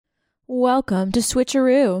Welcome to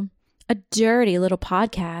Switcheroo, a dirty little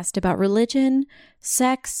podcast about religion,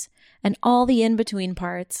 sex, and all the in-between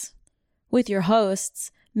parts. With your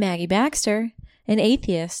hosts, Maggie Baxter, an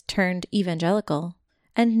atheist turned evangelical,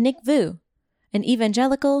 and Nick Vu, an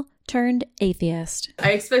evangelical turned atheist.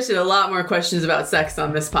 I expected a lot more questions about sex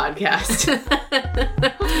on this podcast.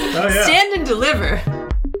 Oh, yeah. Stand and deliver.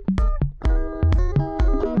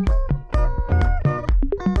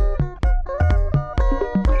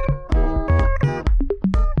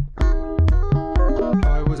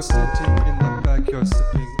 I was sitting in the backyard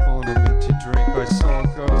sipping on a minty drink. I saw a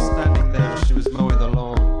girl standing there, she was mowing the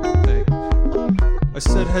lawn, I think. I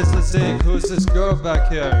said, "Hey Zig, who's this girl back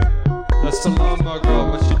here?" "That's the lawnmower girl,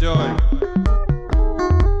 what's she doing?"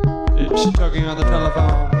 "Is she talking on the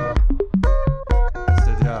telephone?" I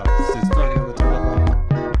said, "Yeah, she's talking on the telephone."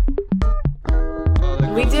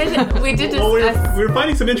 We did Well, discuss. we're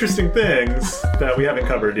finding some interesting things that we haven't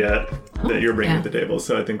covered yet that you're bringing to the table,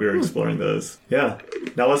 so I think we're exploring those. Yeah.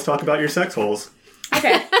 Now let's talk about your sex holes.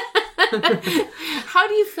 Okay. How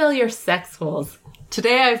do you fill your sex holes?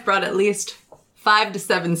 Today I've brought at least 5 to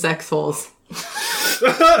 7 sex holes.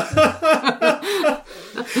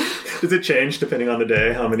 Does it change depending on the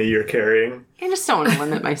day, how many you're carrying? I just don't want to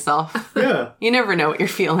limit myself. Yeah. You never know what you're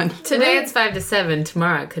feeling. Today it's 5 to 7.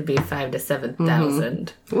 Tomorrow it could be 5 to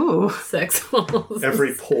 7,000 Ooh. sex holes.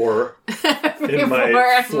 Every pore in my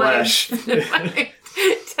pore in flesh.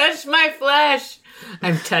 Touch my flesh.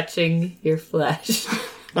 I'm touching your flesh.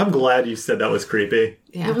 I'm glad you said that was creepy.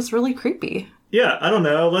 Yeah. It was really creepy. Yeah, I don't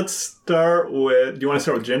know. Let's start with... Do you want to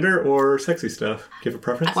start with gender or sexy stuff? Do you have a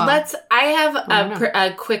preference? Well, I have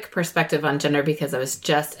a quick perspective on gender because I was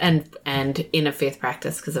just and in a faith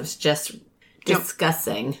practice because I was just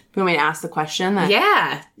discussing. You want me to ask the question?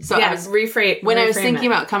 Yeah. So yeah, I was when I was thinking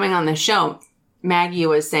about coming on this show, Maggie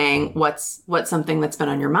was saying, what's something that's been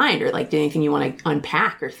on your mind, or like anything you want to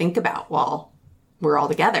unpack or think about while we're all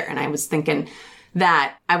together? And I was thinking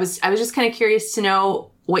that I was just kind of curious to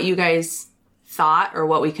know what you guys thought or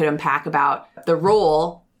what we could unpack about the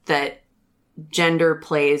role that gender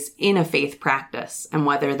plays in a faith practice and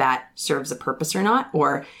whether that serves a purpose or not,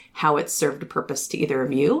 or how it's served a purpose to either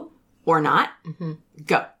of you or not. Mm-hmm.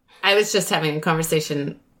 Go. I was just having a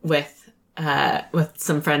conversation with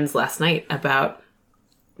some friends last night about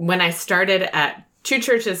when I started at 2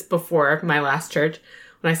 churches before my last church.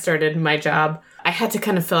 When I started my job, I had to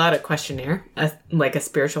kind of fill out a questionnaire, like a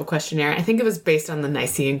spiritual questionnaire. I think it was based on the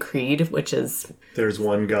Nicene Creed, which is... There's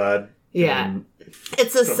one God. Yeah.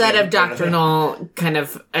 It's a set of doctrinal kind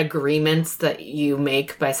of agreements that you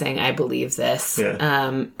make by saying, I believe this.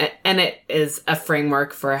 Yeah. And it is a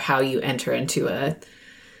framework for how you enter into a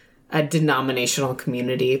denominational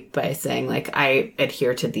community by saying, like, I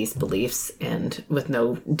adhere to these beliefs and with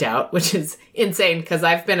no doubt, which is insane because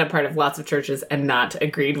I've been a part of lots of churches and not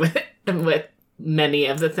agreed with many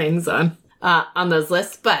of the things on those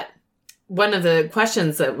lists. But one of the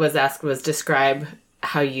questions that was asked was describe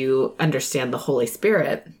how you understand the Holy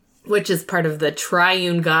Spirit, which is part of the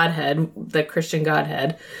triune Godhead, the Christian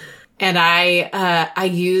Godhead. And I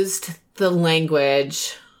used the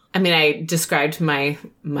language... I mean, I described my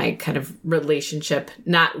kind of relationship,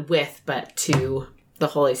 not with, but to the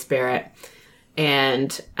Holy Spirit.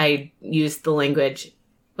 And I used the language,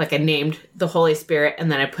 like I named the Holy Spirit,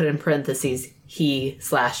 and then I put in parentheses,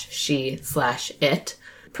 he/she/it,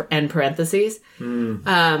 end parentheses. And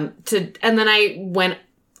then I went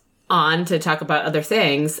on to talk about other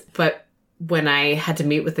things. But when I had to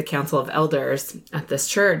meet with the Council of Elders at this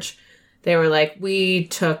church, they were like, we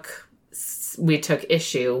took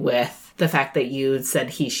issue with the fact that you said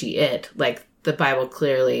he, she, it. Like, the Bible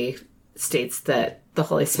clearly states that the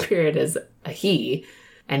Holy Spirit is a he,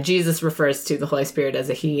 and Jesus refers to the Holy Spirit as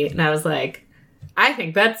a he. And I was like, I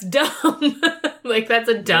think that's dumb. Like, that's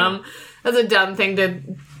a dumb thing to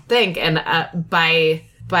think. And by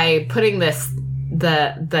putting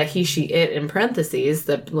the he, she, it in parentheses,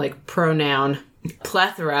 the like pronoun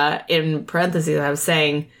plethora in parentheses, I was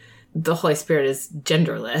saying the Holy Spirit is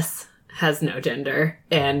genderless, has no gender,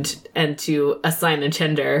 and to assign a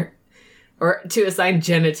gender or to assign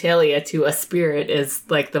genitalia to a spirit is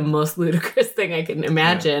like the most ludicrous thing I can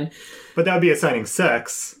imagine. Yeah. But that would be assigning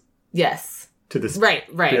sex. Yes. To the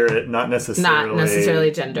spirit, not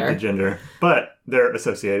necessarily gender. The gender, but they're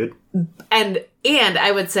associated. And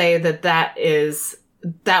I would say that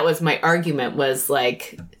was my argument, was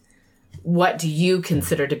like, what do you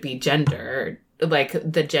consider to be gender? Like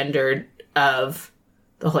the gender of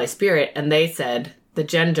the Holy Spirit. And they said the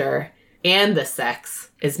gender and the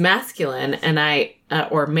sex is masculine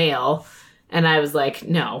or male. And I was like,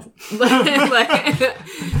 no.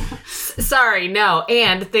 Sorry, no.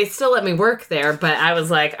 And they still let me work there, but I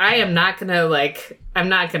was like, I'm not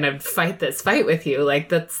gonna fight this fight with you. Like,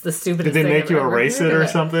 that's the stupidest thing. Did they make I've you ever erase it heard or of.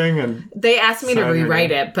 something? And They asked me to sign your rewrite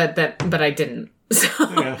name? it, but I didn't. So,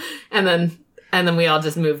 Yeah. and then we all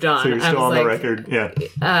just moved on. So you're I still was on the like, record? Yeah.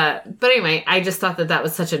 But anyway, I just thought that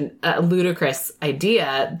was such a ludicrous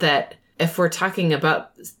idea that if we're talking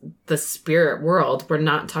about the spirit world, we're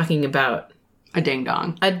not talking about A ding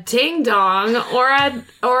dong. a ding dong or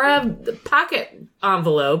a pocket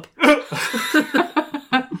envelope.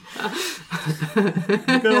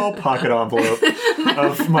 Good old pocket envelope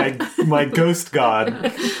of my ghost god.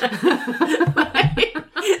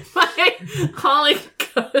 my Holly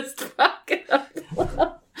Ghost pocket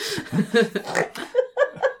envelope.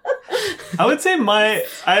 I would say I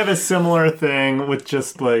have a similar thing with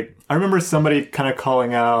just like, I remember somebody kind of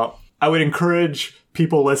calling out, I would encourage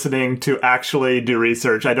people listening to actually do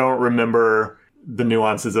research. I don't remember the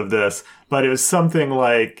nuances of this, but it was something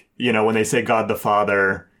like, when they say God the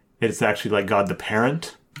Father, it's actually like God the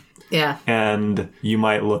Parent. Yeah. And you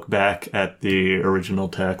might look back at the original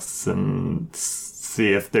texts and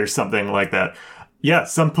see if there's something like that. Yeah,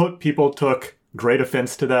 some people took great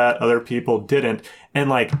offense to that. Other people didn't. And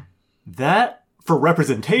like that, for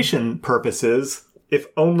representation purposes, if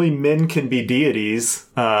only men can be deities,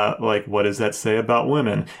 like what does that say about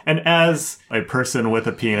women? And as a person with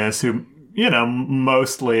a penis who,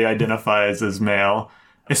 mostly identifies as male,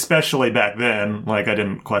 especially back then, like I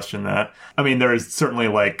didn't question that. I mean, there is certainly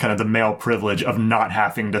like kind of the male privilege of not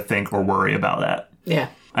having to think or worry about that. Yeah.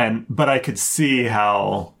 But I could see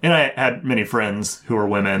how, and I had many friends who were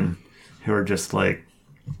women who were just like,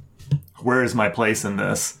 where is my place in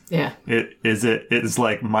this? Yeah. It is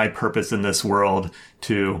like my purpose in this world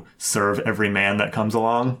to serve every man that comes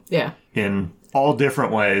along. Yeah. In all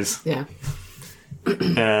different ways. Yeah.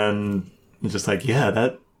 And it's just like,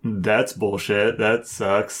 yeah, that's bullshit. That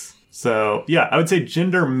sucks. So yeah, I would say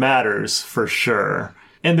gender matters for sure.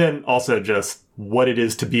 And then also just what it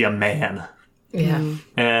is to be a man. Yeah.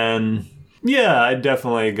 And yeah, I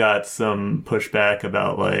definitely got some pushback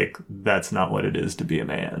about like, that's not what it is to be a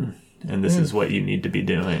man. And this is what you need to be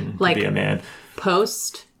doing to be a man.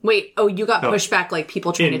 You got pushback, like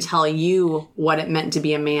people trying to tell you what it meant to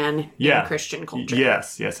be a man in Christian culture.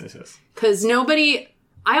 Yes. Because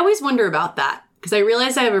I always wonder about that. Because I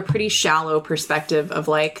realize I have a pretty shallow perspective of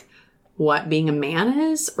like what being a man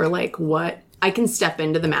is, or like what I can step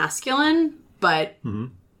into the masculine, but,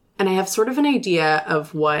 and I have sort of an idea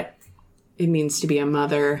of what it means to be a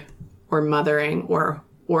mother or mothering or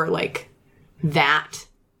like that.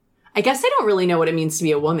 I guess I don't really know what it means to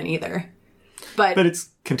be a woman either. But it's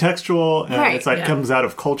contextual and it's like comes out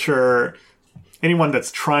of culture. Anyone that's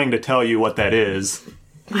trying to tell you what that is.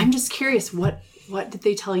 I'm just curious, what did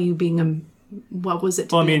they tell you what was it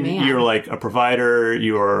to be a man? You're like a provider,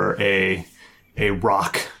 you're a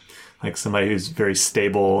rock, like somebody who's very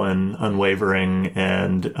stable and unwavering,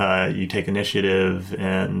 and you take initiative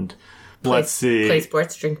and Play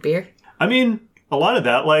sports, drink beer. I mean, a lot of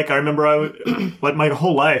that, like I remember I would, like my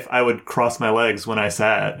whole life, I would cross my legs when I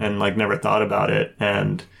sat and like never thought about it.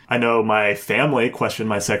 And I know my family questioned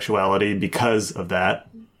my sexuality because of that.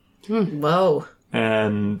 Whoa.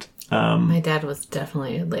 And my dad was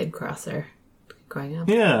definitely a leg crosser growing up.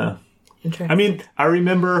 Yeah. Interesting. I mean, I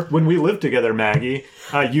remember when we lived together, Maggie,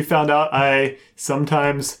 you found out I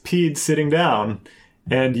sometimes peed sitting down,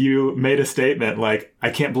 and you made a statement like, I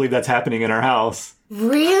can't believe that's happening in our house.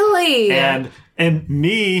 Really? And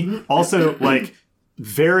me also like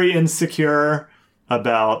very insecure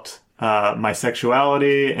about my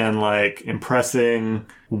sexuality and like impressing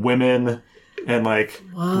women and like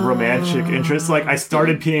romantic interests. Like I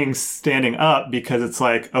started peeing standing up because it's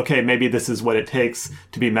like, okay, maybe this is what it takes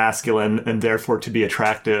to be masculine and therefore to be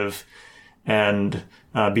attractive and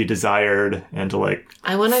be desired and to like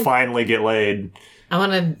finally get laid. I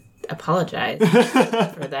want to apologize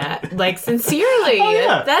for that. Like, sincerely.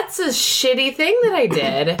 That's a shitty thing that I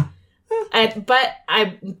did. But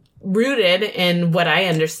I rooted in what I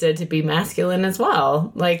understood to be masculine as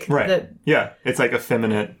well. Like, yeah, it's like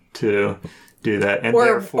effeminate to do that, and or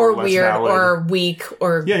therefore less weird, valid. or weak,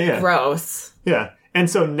 or gross. Yeah, and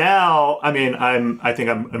so now, I mean, I think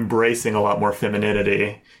I'm embracing a lot more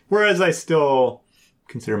femininity, whereas I still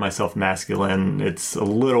consider myself masculine. It's a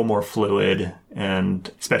little more fluid,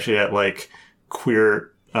 and especially at like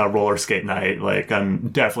queer roller skate night, like I'm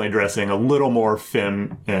definitely dressing a little more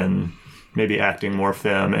femme and maybe acting more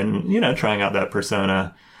femme, and trying out that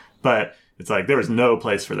persona. But it's like there was no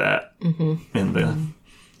place for that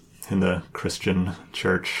in the Christian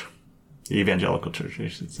church, the evangelical church, I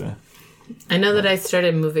should say. I know that I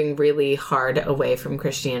started moving really hard away from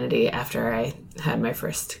Christianity after I had my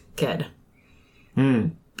first kid.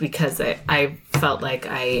 Because I felt like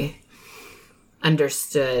I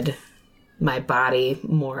understood my body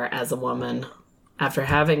more as a woman after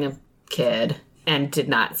having a kid and did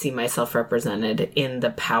not see myself represented in the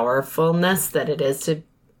powerfulness that it is to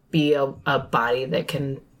be a body that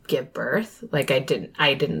can give birth. Like I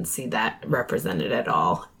didn't see that represented at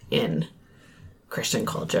all in Christian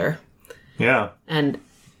culture. Yeah. And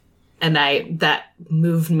that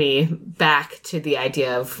moved me back to the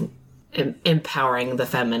idea of empowering the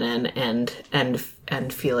feminine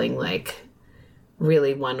and feeling like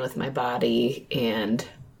really one with my body and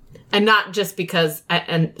not just because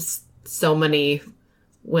so many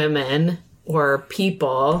women or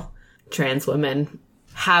people, trans women,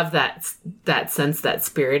 have that sense, that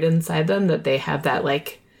spirit inside them, that they have that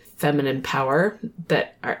like feminine power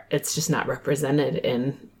it's just not represented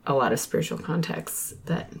in a lot of spiritual contexts,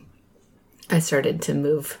 that I started to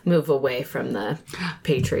move away from the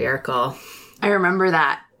patriarchal. I remember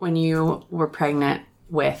that when you were pregnant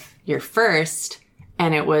with your first,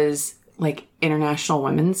 and it was like International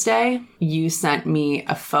Women's Day, you sent me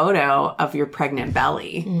a photo of your pregnant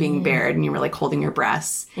belly being bared, and you were like holding your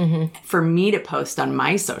breasts for me to post on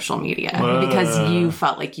my social media because you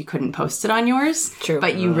felt like you couldn't post it on yours. True.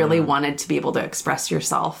 But you really wanted to be able to express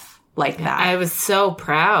yourself like that. I was so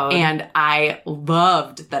proud. And I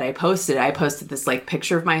loved that I posted it. I posted this like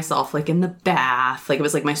picture of myself like in the bath. Like it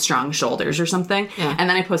was like my strong shoulders or something. Yeah. And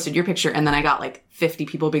then I posted your picture, and then I got like 50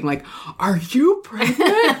 people being like, "Are you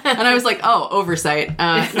pregnant?" And I was like, "Oh, oversight.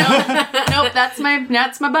 Nope, that's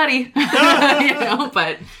my buddy."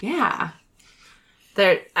 But yeah.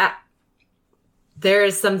 There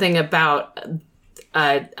is something about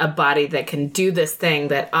a body that can do this thing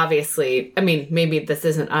that obviously, I mean, maybe this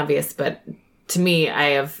isn't obvious, but to me,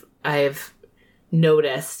 I have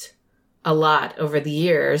noticed a lot over the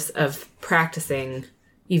years of practicing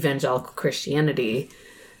evangelical Christianity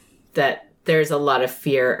that there's a lot of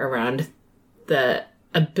fear around the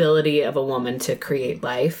ability of a woman to create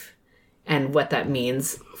life and what that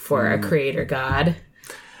means for a creator God.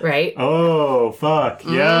 Right? Oh, fuck.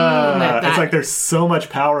 Yeah. It's like there's so much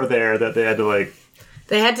power there that they had to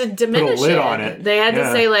They had to diminish put a lid on it. They had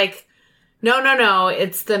to say like, no,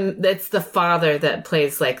 it's the father that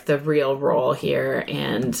plays like the real role here,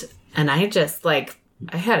 and I just like,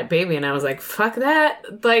 I had a baby and I was like, fuck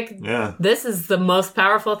that, like, this is the most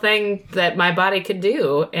powerful thing that my body could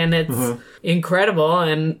do, and it's incredible,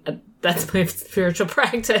 and that's my spiritual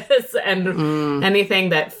practice, and anything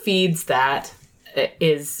that feeds that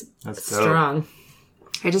is strong.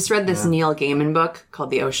 I just read this Neil Gaiman book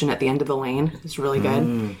called The Ocean at the End of the Lane. It's really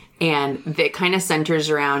good. And it kind of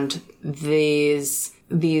centers around these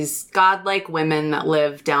godlike women that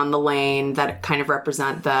live down the lane that kind of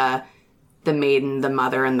represent the maiden, the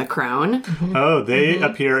mother, and the crone. Oh, they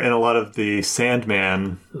appear in a lot of the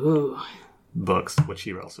Sandman books, which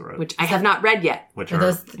he also wrote. Which I have not read yet. Which are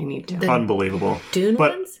I need to. Unbelievable. Dune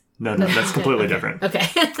ones? No, that's completely different. Okay.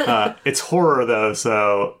 It's horror, though,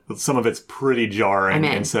 so some of it's pretty jarring,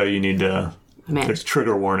 and so you need to... There's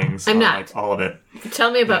trigger warnings on like, all of it.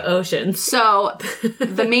 Tell me about oceans. So,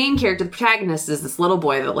 the main character, the protagonist, is this little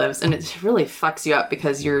boy that lives, and it really fucks you up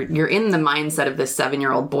because you're in the mindset of this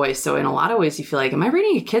 7-year-old boy, so in a lot of ways you feel like, am I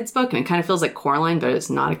reading a kid's book? And it kind of feels like Coraline, but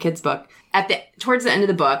it's not a kid's book. Towards the end of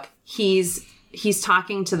the book, he's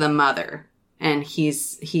talking to the mother. And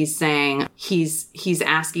he's saying, he's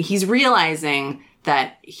realizing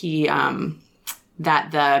that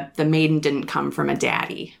that the maiden didn't come from a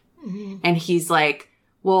daddy. And he's like,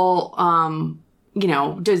 well,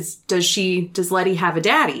 does Letty have a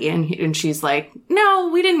daddy? And she's like,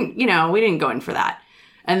 no, we didn't go in for that.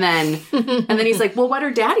 And then he's like, well, what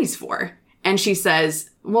are daddies for? And she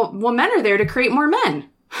says, well, men are there to create more men.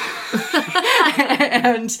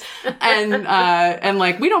 and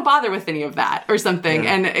like, we don't bother with any of that or something.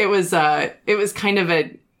 And it was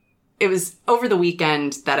over the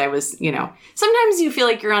weekend that I was, sometimes you feel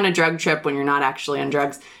like you're on a drug trip when you're not actually on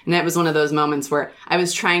drugs. And that was one of those moments where I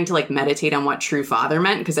was trying to like meditate on what true father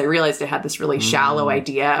meant, because I realized I had this really shallow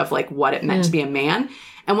idea of like what it meant to be a man.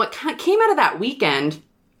 And what came out of that weekend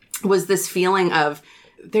was this feeling of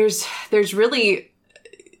there's really,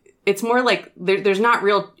 it's more like there's not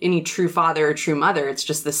any true father or true mother. It's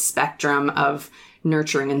just this spectrum of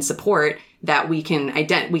nurturing and support that we can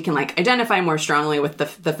like identify more strongly with the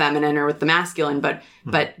feminine or with the masculine, but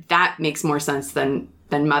that makes more sense than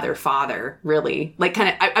mother, father, really. Like kind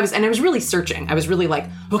of, I was really searching. I was really like,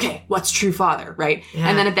 okay, what's true father, right? Yeah.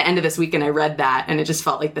 And then at the end of this weekend, I read that, and it just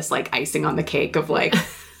felt like this like icing on the cake of like,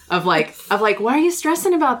 of like, why are you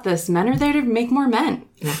stressing about this? Men are there to make more men.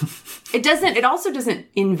 Yeah. It also doesn't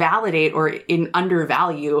invalidate or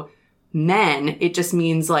undervalue men. It just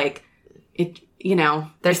means like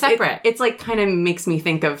they're separate. It's like kind of makes me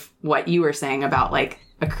think of what you were saying about like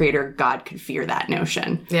a creator God could fear that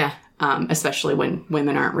notion. Yeah. Especially when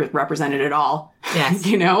women aren't represented at all. Yes.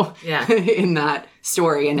 Yeah. In that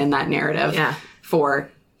story and in that narrative. Yeah. For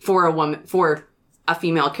a woman, for a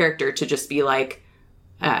female character to just be like,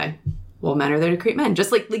 well, men are there to create men.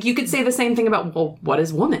 Just like you could say the same thing about, well, what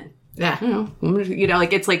is woman? Yeah.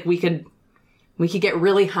 Like it's like we could get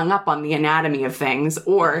really hung up on the anatomy of things,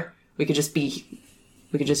 or we could just be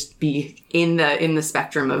in the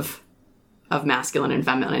spectrum of masculine and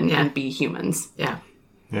feminine and be humans. Yeah.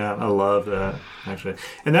 Yeah, I love that, actually.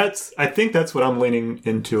 And I think that's what I'm leaning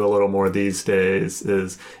into a little more these days,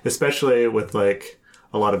 is especially with like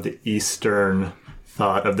a lot of the Eastern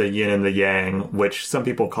thought of the yin and the yang, which some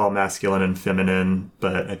people call masculine and feminine,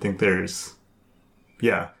 but I think I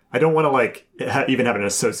don't want to like even have an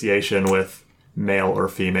association with male or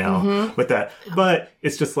female with that. But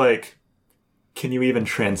it's just like, can you even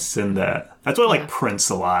transcend that? That's why I like Prince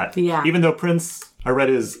a lot. Yeah. Even though Prince, I read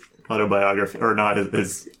his autobiography, or not,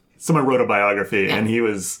 someone wrote a biography, and he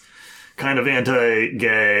was kind of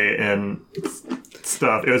anti-gay and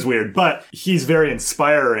stuff. It was weird. But he's very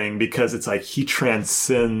inspiring because it's like he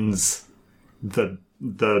transcends the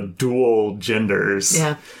dual genders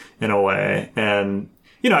in a way. And,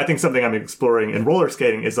 I think something I'm exploring in roller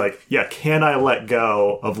skating is like, can I let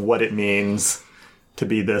go of what it means to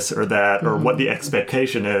be this or that, or what the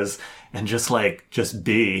expectation is, and just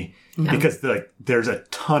be? Because there's a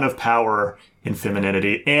ton of power in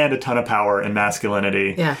femininity and a ton of power in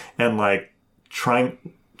masculinity. Yeah. And like trying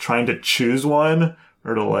to choose one,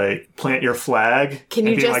 or to like plant your flag. Can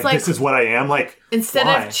you just like, this is what I am? Like, instead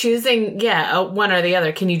why? of choosing one or the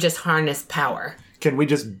other, can you just harness power? Can we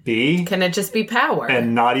just be? Can it just be power?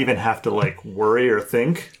 And not even have to like worry or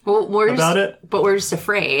think about it? But we're just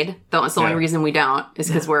afraid. That's the only reason we don't is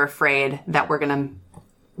because we're afraid that we're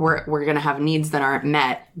gonna have needs that aren't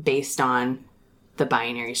met based on the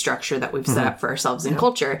binary structure that we've set up for ourselves in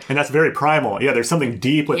culture. And that's very primal. Yeah, there's something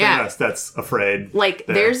deep within us that's afraid. Like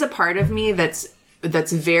there's a part of me that's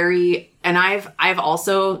very, and I've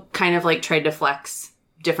also kind of like tried to flex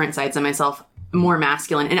different sides of myself, more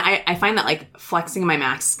masculine. And I find that like flexing my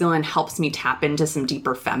masculine helps me tap into some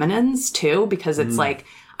deeper feminines too, because it's like,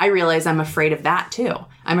 I realize I'm afraid of that too.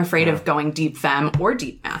 I'm afraid of going deep femme or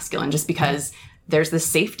deep masculine just because there's this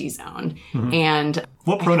safety zone. And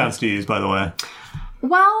what pronouns do you use, by the way?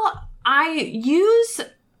 Well, I use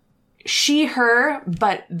she, her,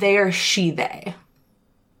 but they are she, they.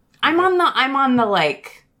 I'm on the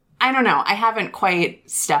like, I don't know. I haven't quite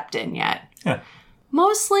stepped in yet. Yeah.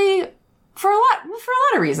 Mostly for a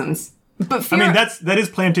lot of reasons. But fear, that is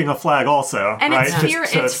planting a flag also, and right?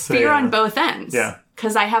 It's fear on both ends. Yeah.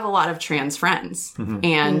 Because I have a lot of trans friends,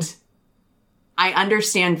 and I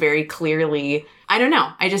understand very clearly. I don't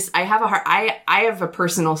know. I have a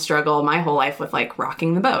personal struggle my whole life with like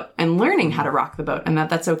rocking the boat and learning how to rock the boat, and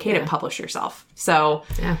that's okay to publish yourself. So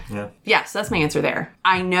so that's my answer there.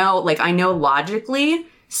 I know logically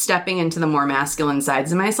stepping into the more masculine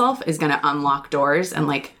sides of myself is going to unlock doors and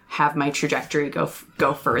like have my trajectory go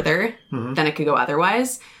further than it could go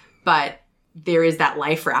otherwise. But there is that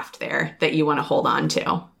life raft there that you want to hold on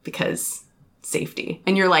to because safety.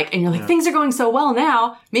 And you're like, things are going so well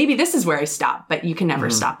now. Maybe this is where I stop, but you can never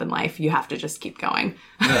stop in life. You have to just keep going.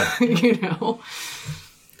 Yeah.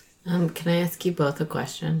 Can I ask you both a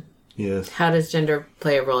question? Yes. How does gender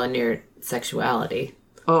play a role in your sexuality?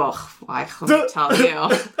 Oh, I can't tell you.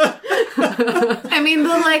 I mean,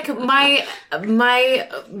 my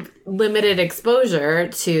limited exposure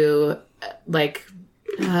to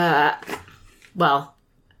I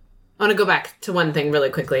want to go back to one thing really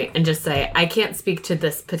quickly and just say I can't speak to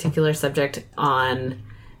this particular subject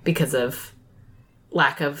because of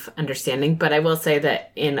lack of understanding, but I will say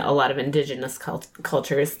that in a lot of indigenous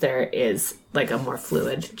cultures, there is like a more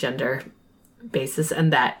fluid gender basis,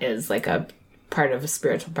 and that is like a part of a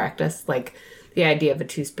spiritual practice, like the idea of a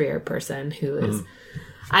two-spirit person who is...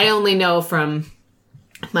 I only know from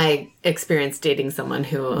my experience dating someone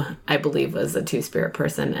who I believe was a two-spirit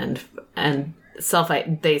person, and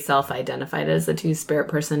they self-identified as a two-spirit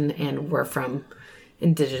person and were from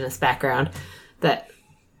indigenous background, that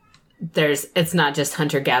it's not just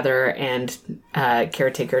hunter-gatherer and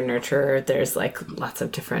caretaker nurturer. There's like lots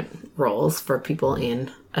of different roles for people in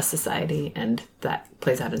a society, and that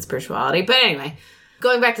plays out in spirituality. But anyway,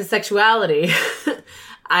 going back to sexuality,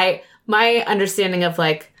 my understanding of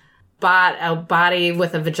like a body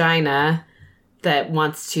with a vagina that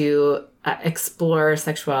wants to explore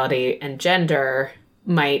sexuality and gender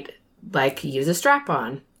might like use a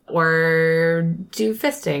strap-on or do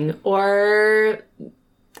fisting or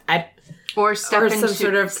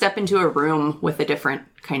step into a room with a different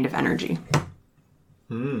kind of energy.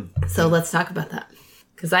 So let's talk about that.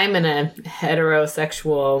 Because I'm in a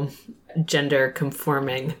heterosexual,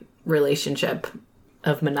 gender-conforming relationship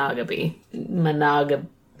of monogamy. Magamabi?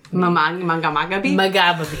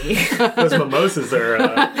 Magabamy. Those mimosas are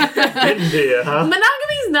getting to you, huh?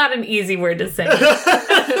 Monogamy is not an easy word to say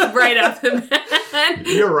right off the bat.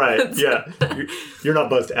 You're right. Yeah. You're not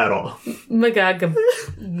buzzed at all. Magagamy.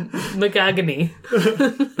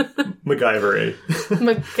 MacGyvery.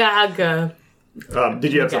 Magaga.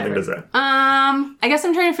 Did you have something to say? I guess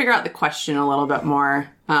I'm trying to figure out the question a little bit more.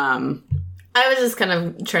 I was just kind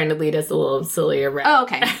of trying to lead us a little silly around. Oh,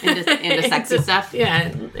 okay. Into sexy stuff?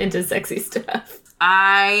 Yeah, into sexy stuff.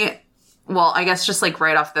 I guess just like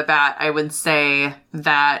right off the bat, I would say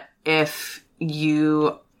that if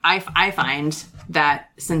I find that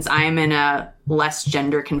since I'm in a less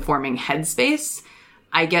gender conforming headspace,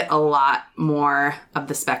 I get a lot more of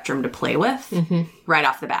the spectrum to play with right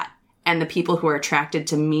off the bat. And the people who are attracted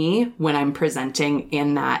to me when I'm presenting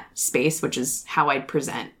in that space, which is how I'd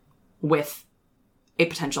present with a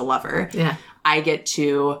potential lover,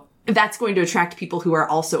 that's going to attract people who are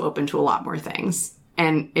also open to a lot more things.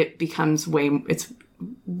 And it becomes I mean,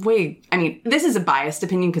 this is a biased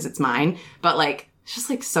opinion because it's mine, but like, it's just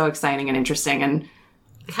like so exciting and interesting. And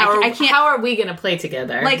how are we going to play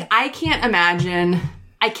together? Like, I can imagine,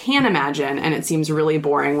 and it seems really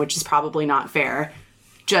boring, which is probably not fair,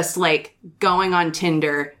 just like going on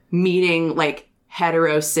Tinder, meeting like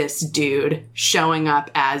hetero cis dude, showing up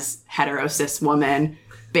as hetero cis woman,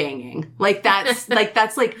 banging. Like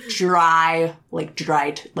that's like dry,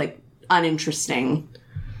 uninteresting.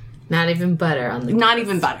 Not even butter on the Not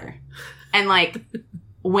even butter. And like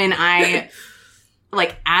when I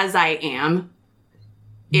like as I am,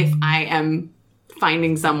 if I am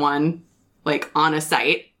finding someone like on a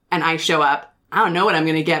site and I show up, I don't know what I'm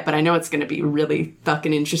going to get, but I know it's going to be really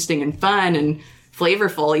fucking interesting and fun and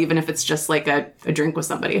flavorful, even if it's just like a drink with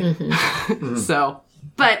somebody. So,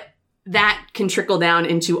 but that can trickle down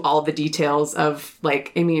into all the details of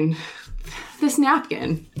like, I mean, this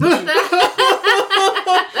napkin.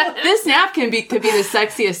 This napkin could be the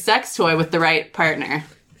sexiest sex toy with the right partner.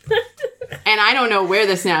 And I don't know where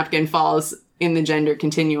this napkin falls in the gender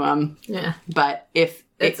continuum. Yeah. But if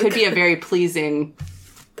it could be a very pleasing...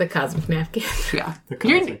 The cosmic napkin. Yeah. Are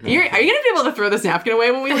you going to be able to throw this napkin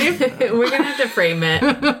away when we leave? We're going to have to frame it.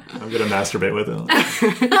 I'm going to masturbate with it.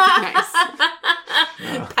 Nice.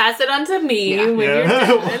 Pass it on to me when you're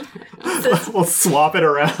done. We'll swap it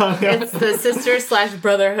around. It's the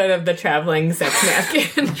sister/brotherhood of the traveling sex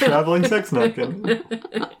napkin. Traveling sex napkin.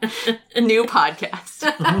 New podcast.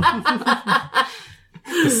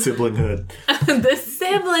 The siblinghood. The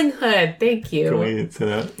siblinghood. Thank you. Can we say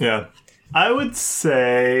that? Yeah. I would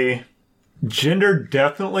say gender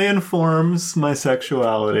definitely informs my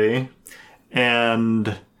sexuality.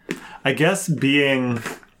 And I guess being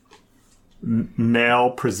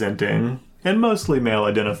male presenting and mostly male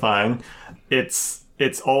identifying, it's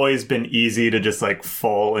always been easy to just like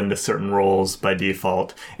fall into certain roles by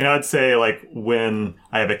default. And I would say like when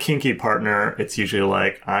I have a kinky partner, it's usually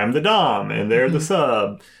like I'm the dom and they're the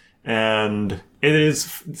sub. And it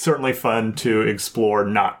is certainly fun to explore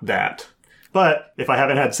not that. But if I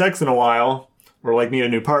haven't had sex in a while or like need a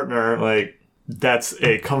new partner, like that's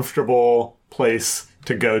a comfortable place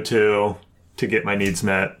to go to get my needs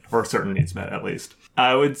met, or certain needs met at least.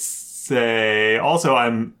 I would say also I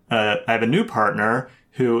have a new partner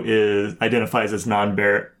who identifies as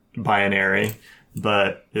non-binary,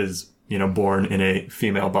 but is, born in a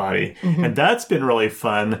female body. And that's been really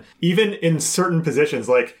fun, even in certain positions,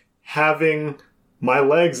 like having my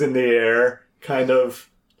legs in the air, kind of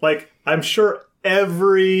like, I'm sure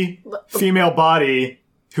every female body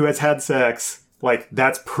who has had sex, like,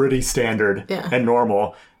 that's pretty standard and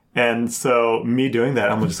normal. And so me doing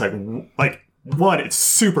that, I'm just like, one, it's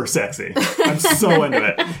super sexy. I'm so into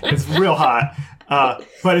it. It's real hot.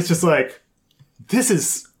 But it's just like,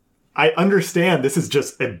 I understand this is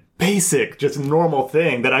just a basic, just normal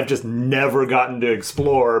thing that I've just never gotten to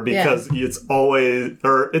explore because it's always,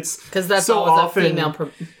 because that's so always often, a female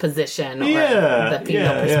position or the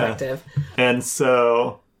female perspective. And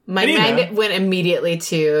so my mind went immediately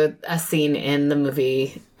to a scene in the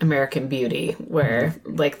movie American Beauty where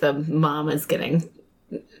like the mom is getting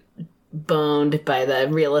boned by the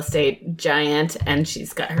real estate giant and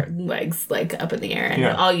she's got her legs like up in the air and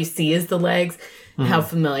all you see is the legs. How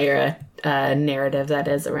familiar a narrative that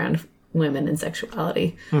is around women and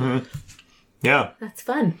sexuality. Yeah. That's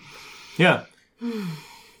fun. Yeah.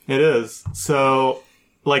 It is. So,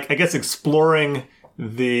 like, I guess exploring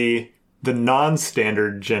the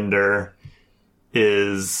non-standard gender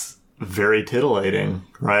is very titillating,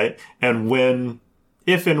 right? And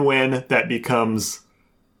if and when that becomes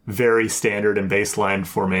very standard and baseline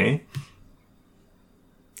for me,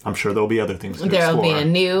 I'm sure there'll be other things to explore. There'll be a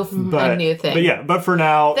new thing. But for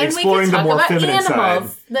now, then exploring the more feminine side.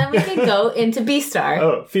 Then we can go into Beastar.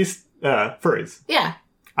 Oh, furries. Yeah.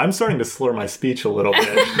 I'm starting to slur my speech a little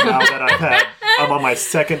bit now that I'm on my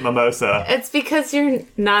second mimosa. It's because you're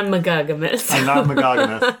non-monogamous. I'm not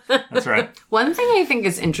monogamous. That's right. One thing I think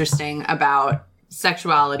is interesting about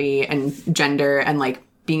sexuality and gender and like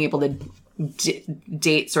being able to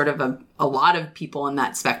date sort of a lot of people in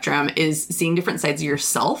that spectrum is seeing different sides of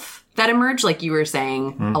yourself that emerge. Like you were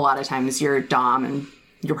saying, a lot of times you're dom and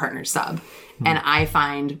your partner's sub. And I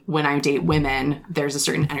find when I date women, there's a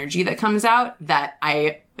certain energy that comes out that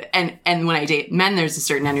and when I date men, there's a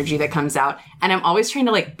certain energy that comes out. And I'm always trying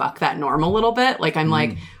to like buck that norm a little bit. Like I'm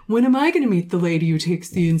like, when am I going to meet the lady who takes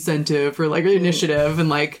the incentive or like initiative and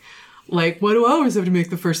like what do I always have to make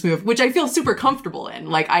the first move? Which I feel super comfortable in.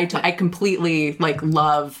 Like I completely like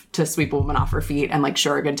love to sweep a woman off her feet and like show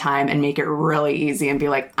her a good time and make it really easy and be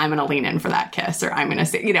like, I'm going to lean in for that kiss or I'm going to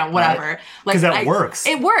say, whatever. Right. Like that works.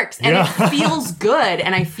 It works. And it feels good.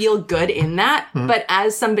 And I feel good in that. But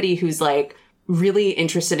as somebody who's like really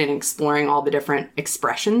interested in exploring all the different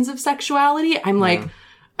expressions of sexuality, I'm like,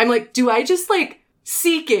 do I just like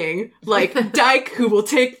seeking like dyke who will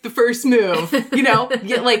take the first move,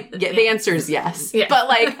 the answer is yes. Yeah. But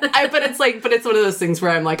it's one of those things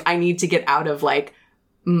where I'm like, I need to get out of like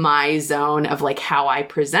my zone of like how I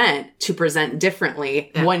present to present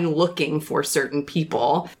differently when looking for certain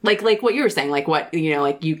people. Like what you were saying, like what,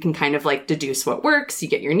 like you can kind of like deduce what works, you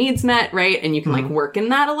get your needs met, right? And you can like work in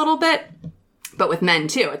that a little bit. But with men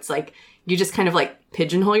too, it's like, you just kind of like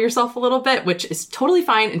pigeonhole yourself a little bit, which is totally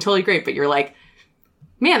fine and totally great. But you're like,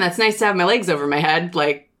 man, that's nice to have my legs over my head.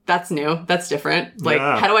 Like, that's new. That's different. Like,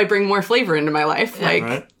 how do I bring more flavor into my life?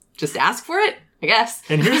 Like, just ask for it, I guess.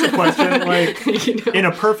 And here's a question. Like, in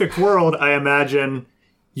a perfect world, I imagine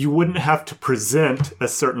you wouldn't have to present a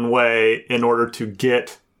certain way in order to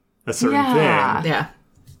get a certain thing. Yeah.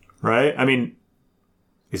 Right? I mean,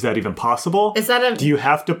 is that even possible? Do you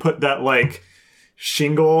have to put that, like,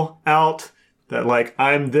 shingle out? That, like,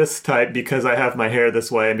 I'm this type because I have my hair this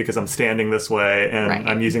way and because I'm standing this way and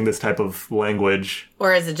I'm using this type of language.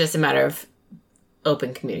 Or is it just a matter of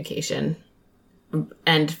open communication?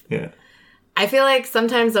 And I feel like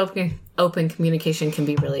sometimes open communication can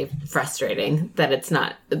be really frustrating, that it's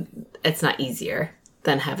not easier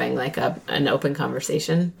than having, like, an open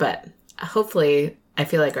conversation. But hopefully, I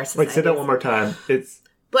feel like our society... Like, say that one more time.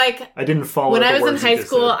 Like, I didn't follow when the I was in words high you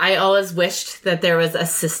school, just said. I always wished that there was a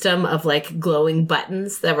system of like glowing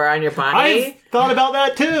buttons that were on your body. I thought about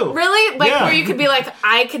that too. Really? Like where you could be like,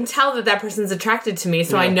 I can tell that person's attracted to me,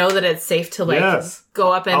 so I know that it's safe to like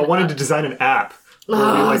go up and... I wanted to design an app where we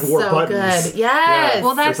like wore so buttons. Good. Yes. Yeah.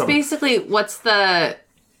 Well, that's basically what's the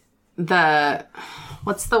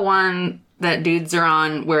one that dudes are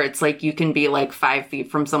on where it's like you can be like 5 feet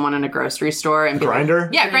from someone in a grocery store and be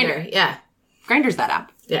Grindr? Like, Grindr. Yeah. Grindr's that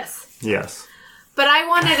app. Yes. Yes. But I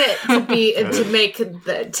wanted it to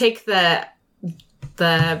be take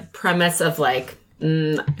the premise of like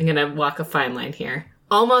I'm gonna walk a fine line here,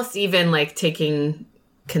 almost even like taking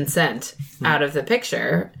consent out of the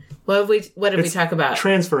picture. What did we talk about?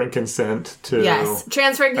 Transferring consent to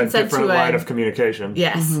transferring consent a different line of communication.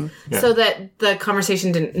 Yes, so that the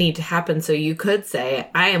conversation didn't need to happen. So you could say,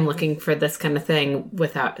 "I am looking for this kind of thing"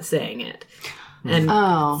 without saying it. And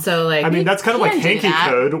so, like, I mean, that's kind of like hanky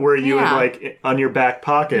code, where you would, Yeah. like, on your back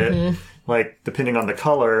pocket, like, depending on the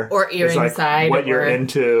color, or ear is, like, inside, what you're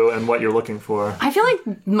into and what you're looking for. I feel like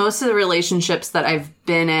most of the relationships that I've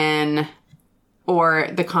been in, or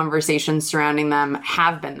the conversations surrounding them,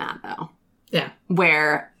 have been that, though. Yeah.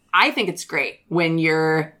 Where I think it's great when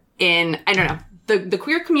you're in, I don't know, the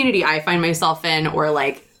queer community I find myself in, or,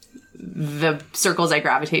 like, the circles I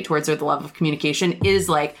gravitate towards, or the level of communication, is,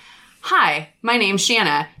 like, hi, my name's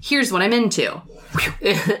Shanna. Here's what I'm into.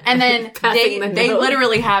 And then they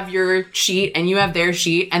literally have your sheet and you have their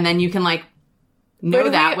sheet, and then you can like know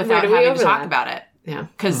that without having to talk about it. Yeah.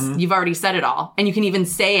 Because you've already said it all. And you can even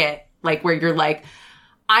say it like where you're like,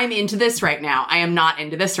 I'm into this right now. I am not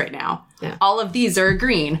into this right now. Yeah. All of these are a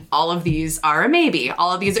green. All of these are a maybe.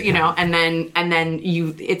 All of these are, and then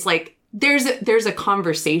you, it's like, there's a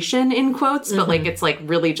conversation in quotes, but like it's like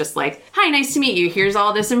really just like, hi, nice to meet you. Here's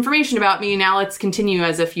all this information about me. Now let's continue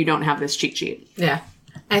as if you don't have this cheat sheet. Yeah.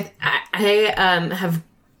 I have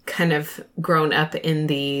kind of grown up in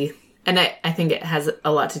the, and I think it has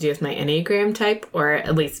a lot to do with my Enneagram type, or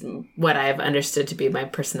at least what I've understood to be my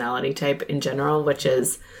personality type in general, which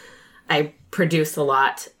is I produce a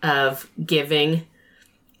lot of giving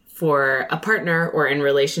for a partner or in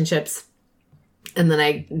relationships. And then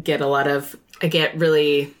I get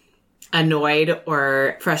really annoyed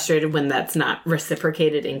or frustrated when that's not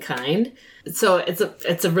reciprocated in kind. So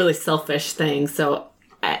it's a really selfish thing. So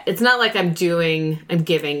it's not like I'm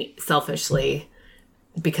giving selfishly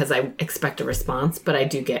because I expect a response, but I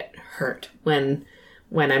do get hurt when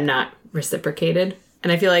I'm not reciprocated.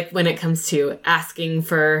 And I feel like when it comes to asking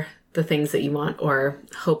for the things that you want or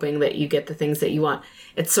hoping that you get the things that you want,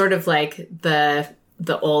 it's sort of like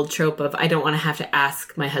the old trope of I don't want to have to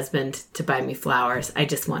ask my husband to buy me flowers. I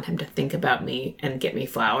just want him to think about me and get me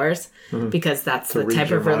flowers because that's the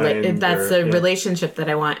type of relationship that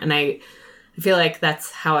I want. And I feel like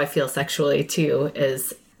that's how I feel sexually too,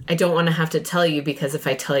 is I don't want to have to tell you, because if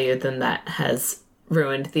I tell you, then that has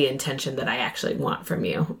ruined the intention that I actually want from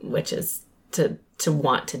you, which is to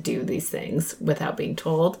want to do these things without being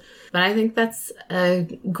told. But I think that's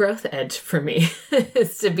a growth edge for me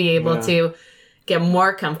is to be able to get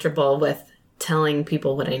more comfortable with telling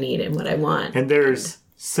people what I need and what I want. And there's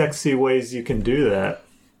sexy ways you can do that.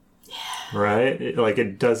 Yeah. Right?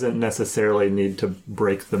 It doesn't necessarily need to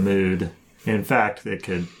break the mood. In fact, it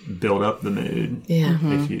could build up the mood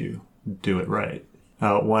if you do it right.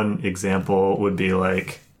 One example would be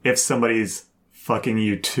if somebody's fucking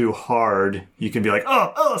you too hard, you can be like,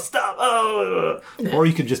 oh, stop, oh. Or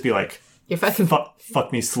you could just be like, you're fucking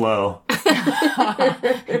fuck me slow.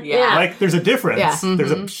 Yeah. There's a difference. Yeah.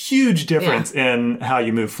 There's a huge difference in how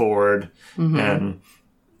you move forward and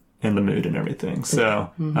in the mood and everything.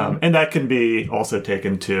 So, and that can be also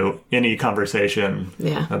taken to any conversation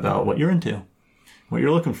about what you're into, what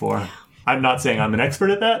you're looking for. Yeah. I'm not saying I'm an expert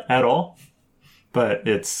at that at all, but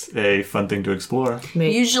it's a fun thing to explore.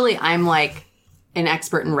 Usually I'm an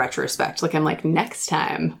expert in retrospect. I'm next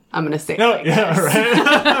time I'm going to say this.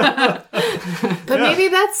 Right. But maybe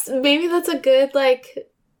that's a good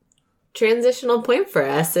transitional point for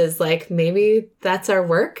us, is maybe that's our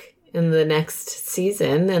work in the next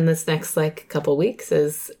season and this next couple weeks,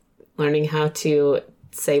 is learning how to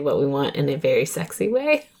say what we want in a very sexy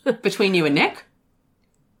way. Between you and Nick?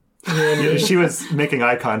 She was making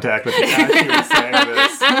eye contact with me as she was saying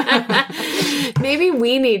this. Maybe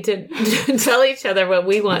we need to tell each other what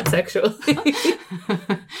we want sexually.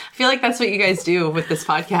 I feel like that's what you guys do with this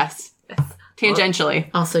podcast. Tangentially.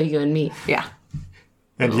 Also you and me. Yeah.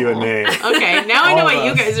 And you and me. Okay, now I know what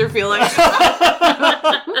you guys are feeling.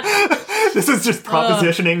 This is just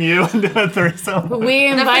propositioning you into a threesome. We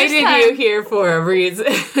invited you here for a reason.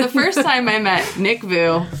 The first time I met Nick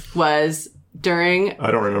Vu was during...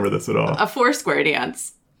 I don't remember this at all. A Foursquare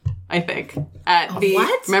dance, I think.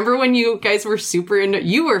 What? Remember when you guys were super into...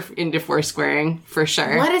 You were into Foursquaring, for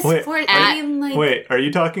sure. What is Foursquaring? Wait, are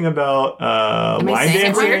you talking about line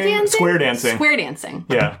dancing? Square dancing? Square dancing.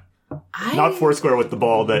 Yeah. Not Foursquare with the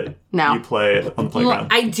ball that you play on the playground.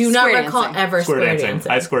 I do not recall ever square dancing.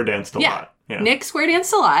 I square danced a lot. Yeah. Nick square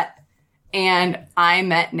danced a lot, and I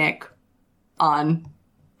met Nick on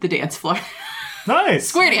the dance floor. Nice.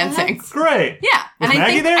 Square dancing. Great. Yeah. Was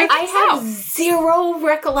Maggie there? I have zero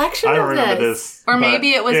recollection of this. I don't remember this. Or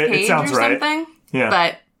maybe it was Paige or something. Right. Yeah.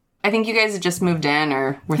 But I think you guys had just moved in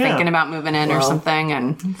or were thinking about moving in or something.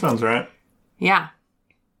 And that sounds right. Yeah.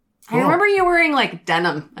 Cool. I remember you wearing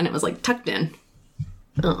denim and it was tucked in.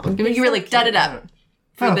 Oh, you were dudded up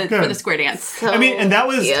for the square dance. So and that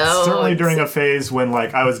was cute. certainly during a phase when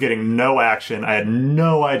I was getting no action. I had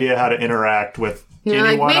no idea how to interact with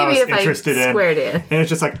anyone I was interested in. And it's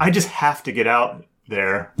just I just have to get out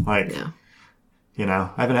there. I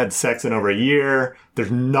haven't had sex in over a year.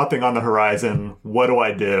 There's nothing on the horizon. What do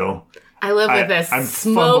I do? I live with this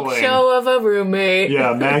smoke show of a roommate.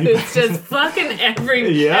 Yeah, Maggie. It's just fucking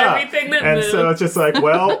everything that moves. And so it's just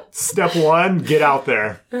step one, get out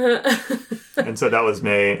there. And so that was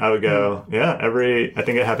me. I would go, I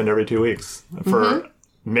think it happened every 2 weeks for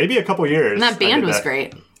maybe a couple years. And that band was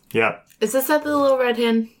great. Yeah. Is this at the Little Red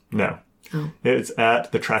Hen? No. Oh. It's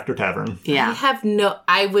at the Tractor Tavern. Yeah.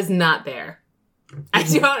 I was not there.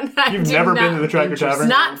 You've never been to the Tractor Tavern?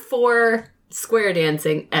 Not for square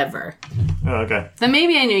dancing ever. Oh, okay. Then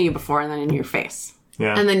maybe I knew you before and then I knew your face.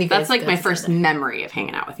 Yeah. And then you guys That's my first memory of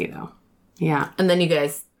hanging out with you, though. Yeah. And then you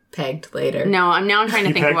guys pegged later. No, I'm trying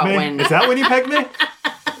to think about when. Is that when you pegged me?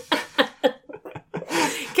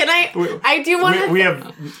 Can I do want to... We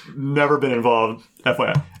have never been involved,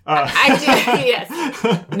 FYI. I do, yes.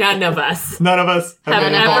 None of us. None of us have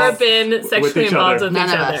ever been sexually involved with each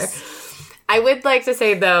other. Us. I would like to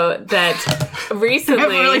say, though, that recently... I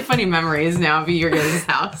have really funny memories now of your guys'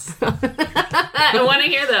 house. I want to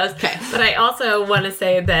hear those. Okay. But I also want to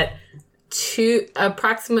say that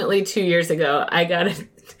approximately 2 years ago, I got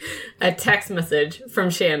a text message from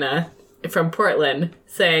Shanna from Portland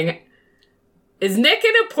saying, "Is Nick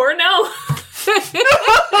in a porno?" I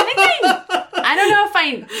don't know if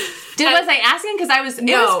was I asking? Because it was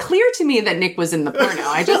clear to me that Nick was in the porno.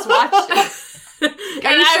 I just watched it.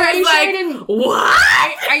 Are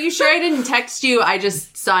you sure I didn't text you? I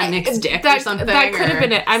just saw Nick's dick or something. That could have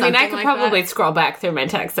been it. I mean, I could probably scroll back through my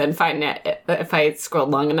text and find it if I scrolled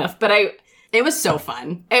long enough. But it was so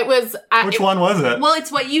fun. It was. Which one was it? Well,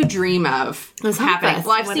 it's what you dream of is happening.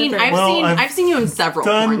 Well, I've seen you in several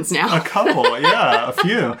done porns now. A couple, yeah, a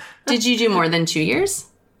few. Did you do more than 2 years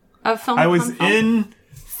of film? I was in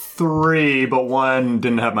 3, but 1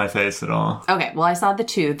 didn't have my face at all. Okay, well, I saw the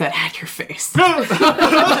 2 that had your face. But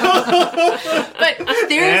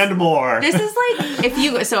and more. This is like if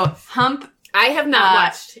you Hump. I have not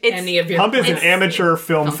watched any of your. Hump is an amateur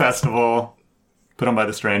film festival put on by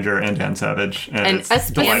The Stranger and Dan Savage, and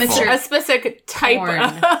it's delightful. A specific type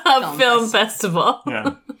of film festival.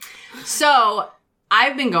 Yeah. So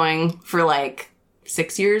I've been going for like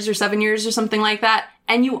 6 years or 7 years or something like that,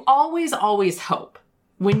 and you always hope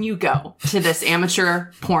when you go to this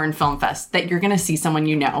amateur porn film fest that you're going to see someone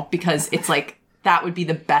you know, because it's like, that would be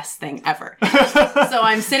the best thing ever. So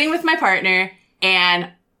I'm sitting with my partner,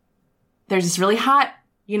 and there's this really hot,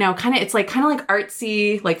 kind of like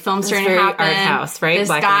artsy, like film starting to happen. Art house, right? This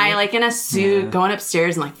guy like in a suit going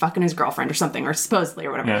upstairs and like fucking his girlfriend or something, or supposedly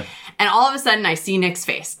or whatever. Yeah. And all of a sudden I see Nick's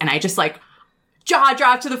face, and I just like jaw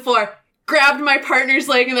dropped to the floor, grabbed my partner's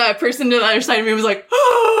leg, and that person to the other side of me was like,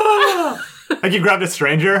 oh! Like you grabbed a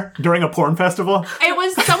stranger during a porn festival? It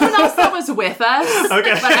was someone else that was with us.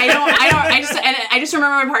 Okay. But I just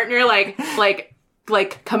remember my partner like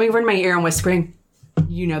coming over in my ear and whispering,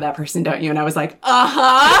 "You know that person, don't you?" And I was like, And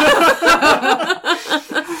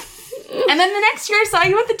then the next year I saw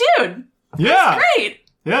you with the dude. Yeah. Great.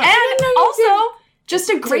 Yeah. And also just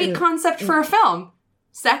a great concept for a film.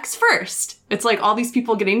 Sex first. It's like all these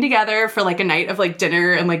people getting together for like a night of like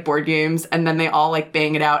dinner and like board games, and then they all like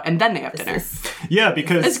bang it out, and then they have dinner. Yeah,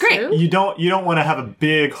 because it's great. You don't want to have a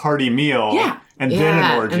big hearty meal and then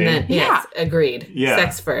an orgy. And then, agreed. Yeah.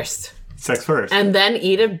 Sex first. Sex first. And then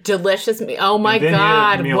eat a delicious meal. Oh my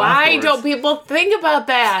God. Why don't people think about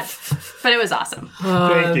that? But it was awesome.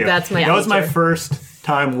 Thank you. That was my first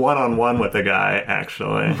time one-on-one with a guy,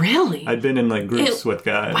 actually. Really? I'd been in like groups with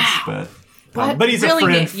guys, wow. But he's really, a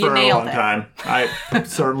friend for a long it. time. I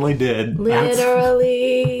certainly did.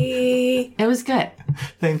 Literally. It was good.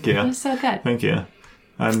 Thank you. It was so good. Thank you.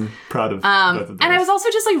 I'm proud of both of those. And I was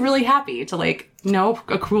also just like really happy to like know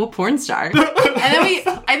a cool porn star. And then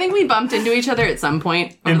I think we bumped into each other at some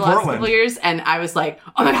point over the last couple of years, and I was like,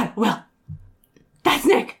 "Oh my God, Will, that's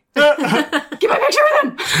Nick. Get my picture with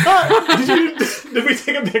him." Did we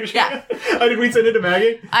take a picture? Yeah. Did we send it to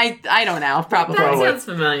Maggie? I don't know. Probably. That sounds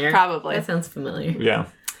familiar. Probably. That sounds familiar. Yeah.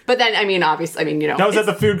 But then, obviously, that was at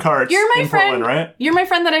the food carts in Portland, right? You're my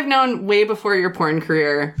friend that I've known way before your porn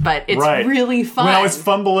career, but it's really fun. When I was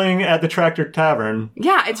fumbling at the Tractor Tavern.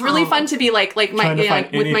 Yeah, it's really fun to be like with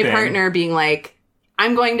my partner being like,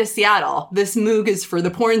 "I'm going to Seattle. This moog is for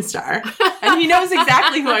the porn star." And he knows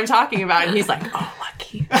exactly who I'm talking about, and he's like, "Oh,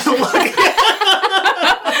 lucky."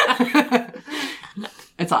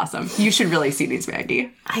 It's awesome. You should really see these,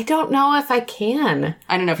 Maggie. I don't know if I can.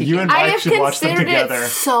 I don't know if you can. And Mike should watch them together. It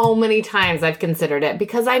so many times I've considered it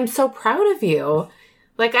because I'm so proud of you.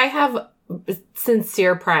 Like, I have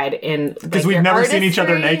sincere pride in because we've never seen each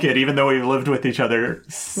other naked, even though we've lived with each other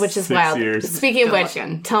which is 6 wild. years. Speaking of which,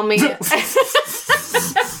 tell me.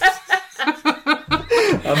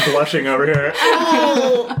 I'm blushing over here.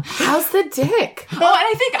 Oh, how's the dick? Oh, and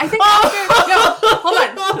I think after, hold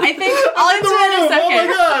on. I think I'll answer that in a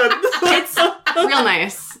second. Oh my God. It's real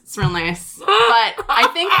nice. It's real nice. But I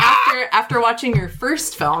think after watching your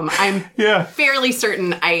first film, I'm fairly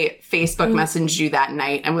certain I Facebook messaged you that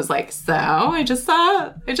night and was like, "So I just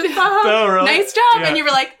saw oh, really? Nice job." Yeah. And you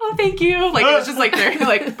were like, "Oh, thank you." Like it was just like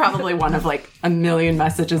like probably one of like a million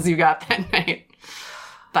messages you got that night.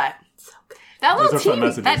 But that little team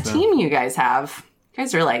you guys have, you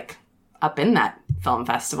guys are like up in that film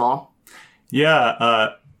festival.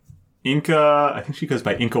 Yeah, Inca, I think she goes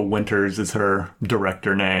by Inca Winters is her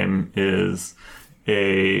director name, is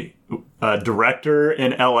a director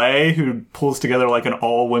in LA who pulls together like an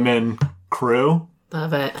all-women crew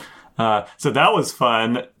Love it. So that was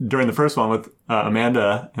fun. During the first one with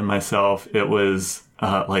Amanda and myself, it was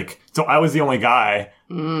so I was the only guy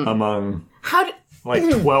among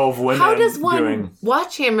 12 women. How does one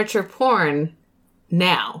watch amateur porn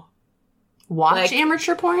now? Watch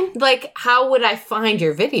amateur porn? Like, how would I find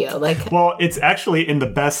your video? Like, well, it's actually in the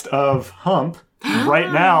best of Hump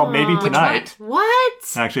right now, maybe tonight. What?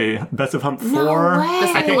 Actually, best of Hump 4. No way.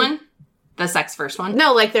 The second one? The sex first one?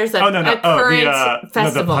 No, like there's a current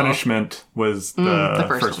festival. The Punishment was the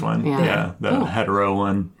first one. Yeah, the hetero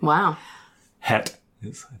one. Wow. Het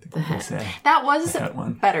is, I think, what they say. That was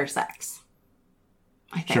one. better sex,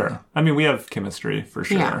 I think. Sure. I mean, we have chemistry for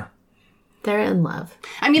sure. Yeah. They're in love.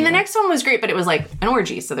 I mean, the next one was great, but it was like an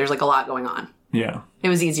orgy, so there's like a lot going on. Yeah. It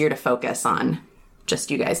was easier to focus on just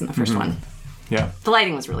you guys in the first one. Yeah. The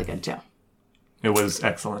lighting was really good, too. It was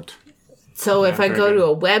excellent. So if I go to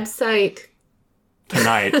a website...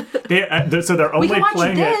 Tonight. So they're only we can watch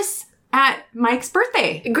playing this at Mike's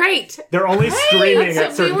birthday. Great. They're only streaming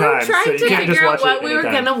at certain times, so you can't just watch it what we were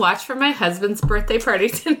anytime. going to watch for my husband's birthday party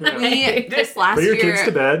tonight. This last Put your year, kids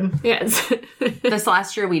to bed. Yes. this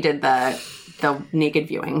last year we did the naked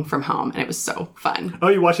viewing from home, and it was so fun. Oh,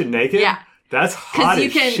 you watch it naked? Yeah. That's hot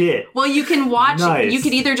as shit. Well, you can watch. Nice. You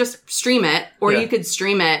could either just stream it, or you could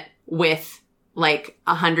stream it with like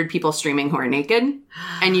 100 people streaming who are naked,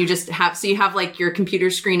 and you just have like your computer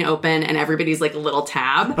screen open, and everybody's like a little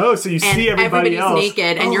tab. Oh, so you see everybody else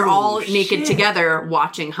naked, and you're all naked together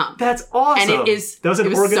watching Hump. That's awesome. And that was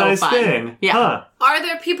an organized thing. Yeah. Huh. Are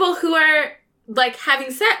there people who are like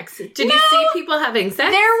having sex? Did you see people having sex?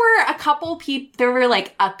 There were a couple people. There were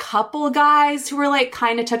like a couple guys who were like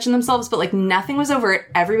kind of touching themselves, but like nothing was overt.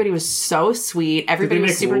 Everybody was so sweet. Everybody Did they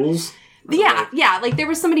was make super. rules? Yeah. Like there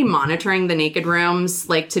was somebody monitoring the naked rooms,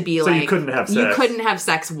 like to be so like you couldn't have sex. You couldn't have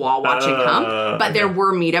sex while watching Hump, but there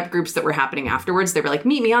were meetup groups that were happening afterwards. They were like,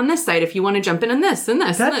 "Meet me on this site if you want to jump in this and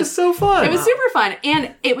this." That is so fun. It was super fun,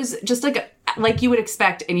 and it was just like you would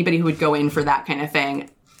expect anybody who would go in for that kind of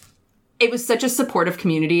thing. It was such a supportive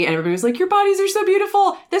community, and everybody was like, "Your bodies are so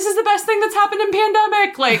beautiful. This is the best thing that's happened in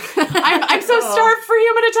pandemic. Like, I'm so starved for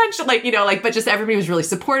human attention." Like, but just everybody was really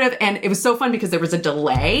supportive, and it was so fun because there was a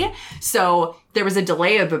delay. So there was a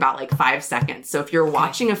delay of about like 5 seconds. So if you're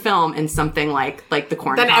watching a film and something like the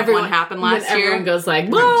corn cob one happened last year, everyone goes like,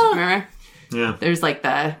 remember? Yeah. There's like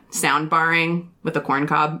the sound barring with the corn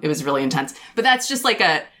cob. It was really intense. But that's just like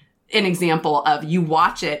an example of you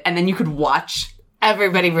watch it, and then you could watch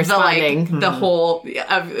everybody responding. The whole,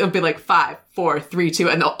 it would be like 5, 4, 3, 2,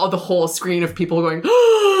 and the whole screen of people going,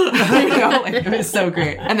 it was so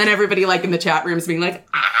great. And then everybody like in the chat rooms being like,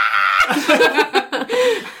 ah!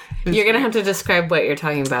 You're going to have to describe what you're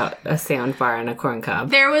talking about, a sound bar and a corn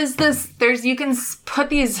cob. You can put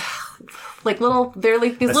these like little, they're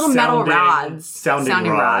like these little metal rods.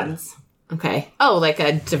 Sounding rods. Okay. Oh, like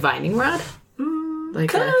a divining rod?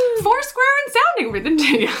 Like a 4 square and sounding rhythm.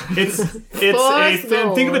 It's a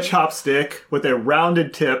thin. Think of a chopstick with a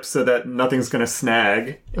rounded tip so that nothing's going to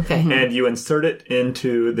snag. Okay. And you insert it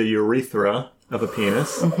into the urethra of a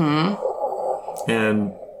penis. Mm-hmm.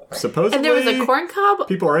 And supposedly, and there was a corn cob.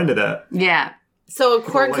 People are into that. Yeah. So a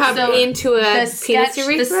corn cob into a penis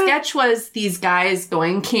urethra. The sketch was these guys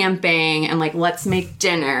going camping and like, let's make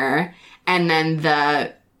dinner, and then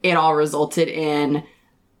it all resulted in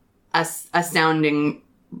a sounding,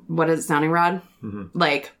 what is it, sounding rod? Mm-hmm.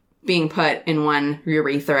 Like being put in one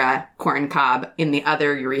urethra, corn cob in the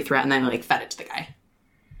other urethra, and then like fed it to the guy.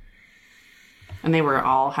 And they were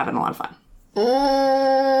all having a lot of fun.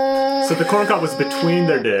 So the corn cob was between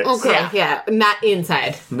their dicks. Okay, yeah. Not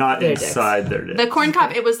inside. Not their inside their dicks. The corn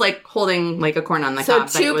cob, it was like holding like a corn on the cob.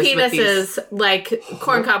 So 2 penises, like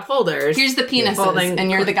corn cob holders. Here's the penises,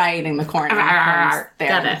 and you're the guy eating the corn. Got it.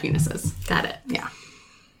 The penises. Got it. Yeah.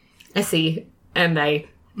 I see. And I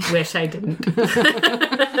wish I didn't.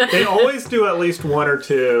 They always do at least 1 or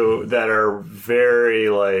 2 that are very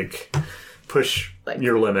like push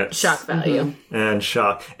your limits. Shock value. Mm-hmm. And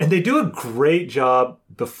shock. And they do a great job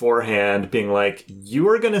beforehand being like, you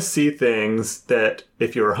are going to see things that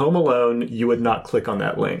if you were home alone, you would not click on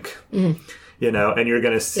that link. Mm. You know, and you're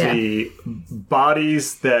going to see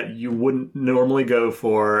bodies that you wouldn't normally go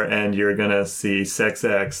for, and you're going to see sex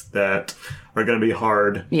acts that are going to be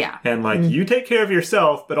hard. Yeah. And like, you take care of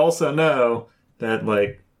yourself, but also know that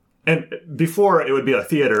like, and before it would be a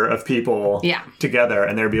theater of people together,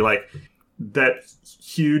 and there'd be like, that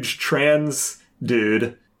huge trans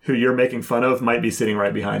dude who you're making fun of might be sitting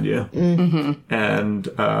right behind you. Mm-hmm. And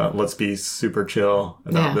let's be super chill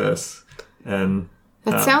about this. And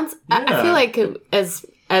that sounds, I feel like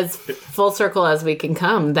as full circle as we can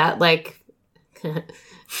come, that like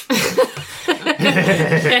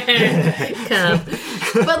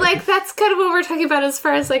But like that's kind of what we're talking about as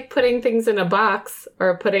far as like putting things in a box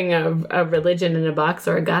or putting a religion in a box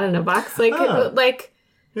or a god in a box. Like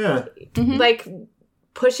Yeah. like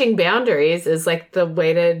pushing boundaries is like the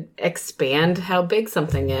way to expand how big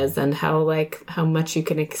something is and how much you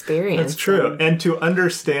can experience. That's true. And to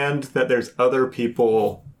understand that there's other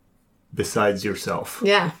people besides yourself.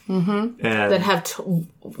 Yeah. And that have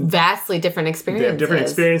vastly different experiences. They have different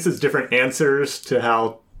experiences, different answers to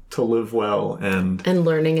how to live well and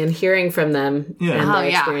learning and hearing from them and their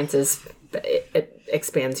experiences. It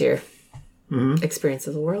expands your experience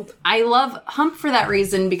of the world. I love Hump for that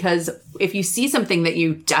reason, because if you see something that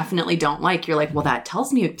you definitely don't like, you're like, well, that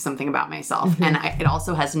tells me something about myself. And it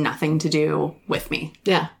also has nothing to do with me.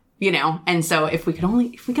 Yeah. You know? And so if we can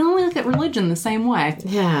only look at religion the same way.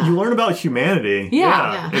 Yeah. you learn about humanity.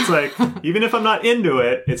 Yeah. It's like, even if I'm not into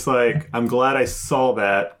it, it's like, I'm glad I saw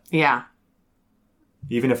that. Yeah.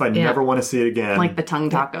 Even if I never want to see it again. Like the tongue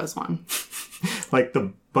tacos one. Like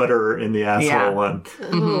the butter in the asshole one.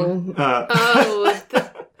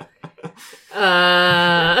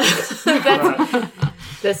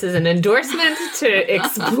 This is an endorsement to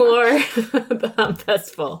explore the Hump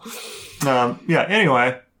Festival.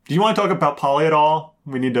 Anyway, do you want to talk about poly at all?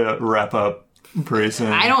 We need to wrap up pretty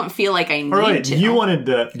soon. I don't feel like I need to. You wanted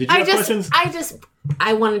to... Did you have questions?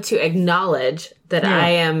 I wanted to acknowledge that I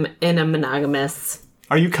am in a monogamous...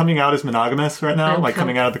 Are you coming out as monogamous right now?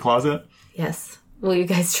 Coming out of the closet? Yes. Will you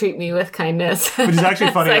guys treat me with kindness? Which is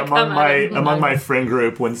actually funny among my friend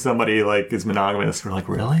group, when somebody is monogamous, we're like,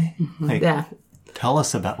 really? Tell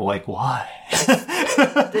us about why.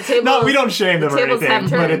 No, we don't shame them or anything,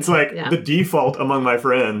 but it's the default among my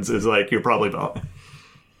friends is you're probably poly.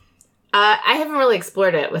 I haven't really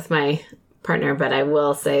explored it with my partner, but I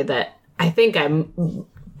will say that I think I'm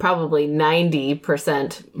probably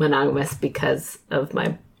 90% monogamous because of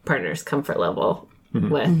my partner's comfort level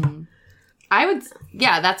with. I would,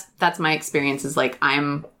 that's my experience is my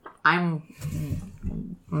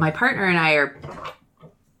partner and I are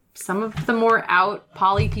some of the more out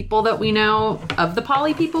poly people that we know, of the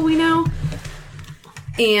poly people we know.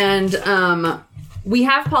 And we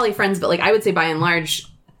have poly friends, but I would say by and large,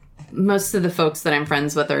 most of the folks that I'm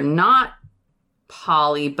friends with are not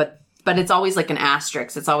poly, but it's always an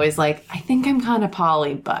asterisk. It's always I think I'm kind of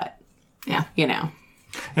poly, but yeah, you know.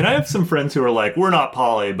 And I have some friends who are we're not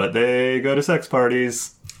poly, but they go to sex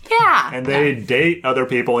parties. Yeah. And they date other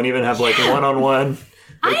people and even have one-on-one.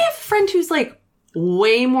 I have a friend who's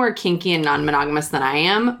way more kinky and non-monogamous than I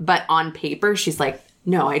am, but on paper she's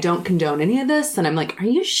no, I don't condone any of this. And I'm are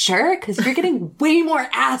you sure? Because you're getting way more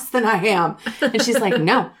ass than I am. And she's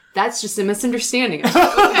no, that's just a misunderstanding.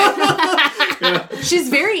 She's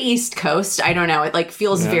very East Coast. I don't know. It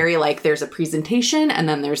feels very there's a presentation and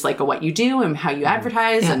then there's a what you do and how you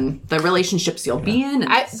advertise and the relationships you'll be in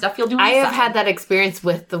and stuff you'll do. I have had that experience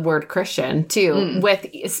with the word Christian too, with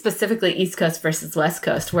specifically East Coast versus West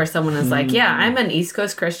Coast, where someone is yeah, I'm an East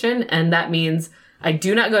Coast Christian, and that means I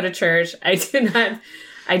do not go to church. I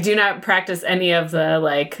do not practice any of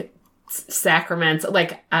the sacraments.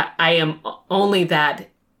 I am only that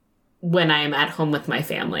when I am at home with my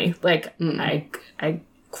family. I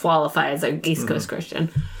qualify as an East Coast Christian.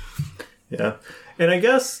 Yeah. And I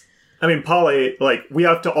guess, poly, we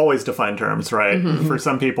have to always define terms, right? For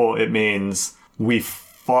some people, it means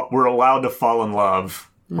we're allowed to fall in love,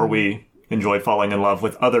 or we enjoy falling in love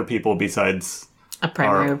with other people besides a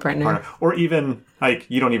primary partner. Or even,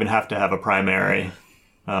 you don't even have to have a primary.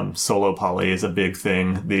 Solo poly is a big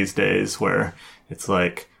thing these days, where it's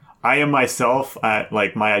I am myself.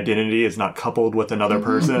 My identity is not coupled with another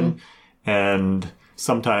person. And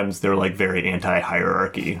sometimes they're very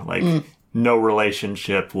anti-hierarchy. No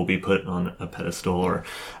relationship will be put on a pedestal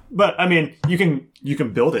but you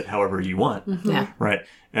can build it however you want. Yeah. Right.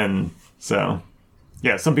 And so,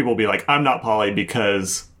 some people will be I'm not poly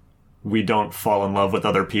because we don't fall in love with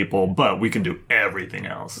other people, but we can do everything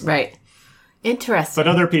else. Right. Interesting. But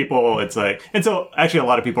other people, it's and so actually a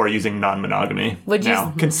lot of people are using non-monogamy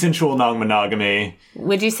now. Consensual non-monogamy.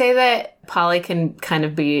 Would you say that poly can kind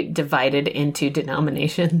of be divided into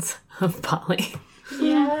denominations of poly?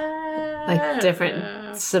 Yeah.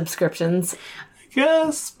 Different subscriptions? I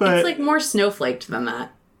guess, but... It's more snowflaked than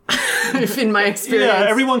that. In my experience. Yeah,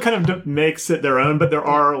 everyone kind of makes it their own, but there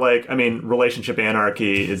are relationship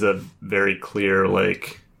anarchy is a very clear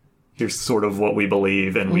here's sort of what we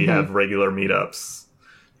believe, and we have regular meetups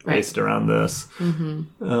based around this.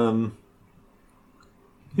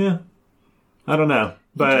 Yeah, I don't know,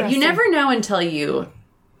 but you never know until you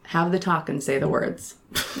have the talk and say the words.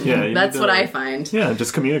 Yeah, That's what I find. Yeah,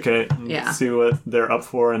 just communicate. And see what they're up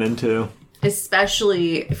for and into.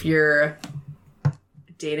 Especially if you're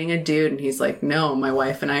dating a dude and he's like, no, my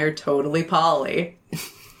wife and I are totally poly.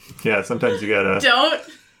 Yeah, sometimes you gotta... Don't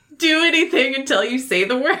do anything until you say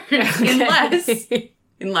the word.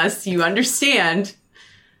 Unless you understand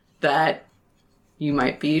that you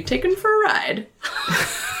might be taken for a ride.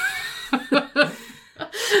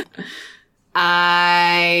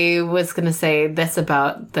 I was going to say this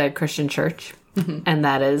about the Christian church, and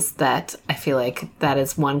that is that I feel like that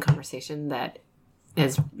is one conversation that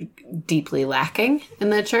is deeply lacking in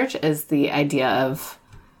the church, is the idea of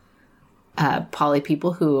poly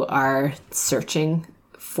people who are searching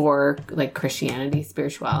for like Christianity,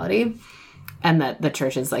 spirituality, and that the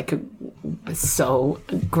church is like so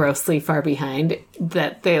grossly far behind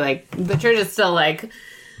that they like, the church is still like,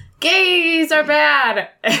 gays are bad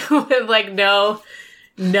with like no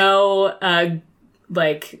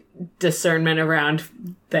like discernment around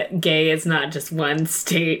that gay is not just one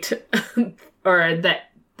state or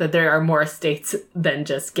that there are more states than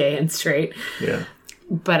just gay and straight. Yeah.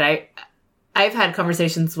 But I've had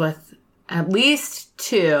conversations with at least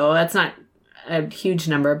 2, that's not a huge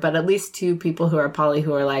number, but at least 2 people who are poly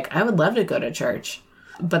who are like, I would love to go to church,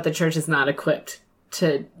 but the church is not equipped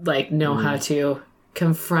to like know how to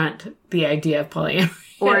confront the idea of polyamory.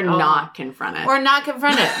 Or not confront it. Or not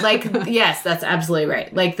confront it. Like, yes, that's absolutely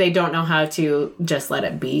right. Like, they don't know how to just let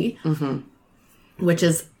it be. Which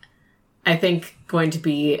is, I think, going to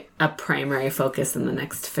be a primary focus in the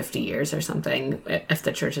next 50 years or something, if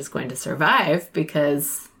the church is going to survive,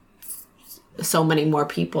 because so many more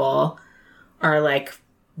people are, like,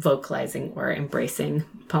 vocalizing or embracing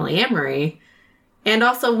polyamory and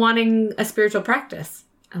also wanting a spiritual practice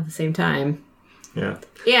at the same time. Yeah.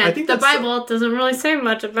 Yeah, I think the Bible doesn't really say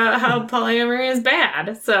much about how polyamory is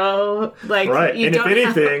bad. So, like, right. you And don't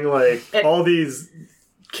if anything, all these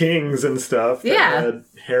kings and stuff that had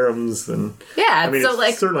harems and... Yeah, I mean, so, it's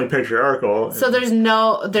like, certainly patriarchal. So there's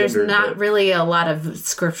not gendered, really a lot of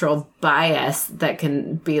scriptural bias that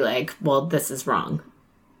can be like, well, this is wrong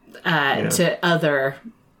to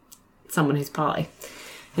someone who's poly.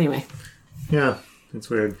 Anyway. Yeah, it's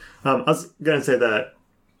weird. I was going to say that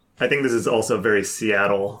I think this is also very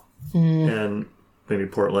Seattle and maybe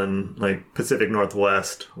Portland, like Pacific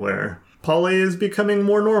Northwest, where poly is becoming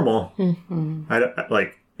more normal.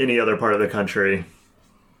 Like any other part of the country,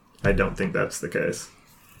 I don't think that's the case.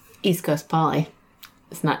 East Coast poly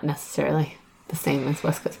is not necessarily the same as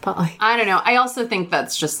West Coast poly. I don't know. I also think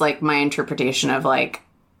that's just like my interpretation of like,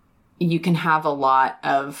 you can have a lot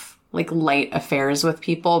of like light affairs with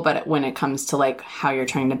people, but when it comes to like how you're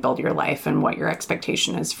trying to build your life and what your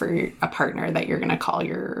expectation is for a partner that you're going to call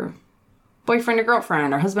your boyfriend or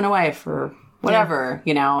girlfriend or husband or wife or whatever,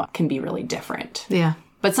 you know, can be really different. Yeah.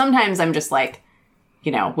 But sometimes I'm just like,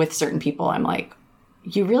 you know, with certain people, I'm like,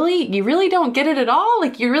 you really don't get it at all?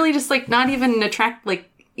 Like, you're really just like not even like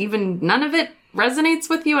even none of it resonates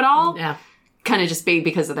with you at all? Yeah. Kind of just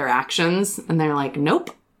because of their actions. And they're like, nope.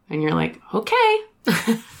 And you're like, okay.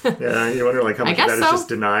 Yeah, you wonder like how much of that is just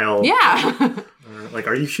denial. Yeah. Like,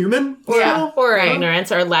 are you human? Or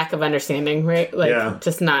ignorance or lack of understanding, right? Like,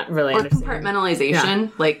 just not really understanding. Compartmentalization.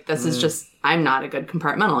 Yeah. Like, this is just, I'm not a good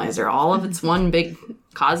compartmentalizer. All of it's one big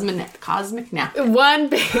cosmic napkin. One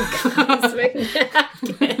big cosmic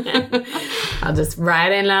napkin. I'll just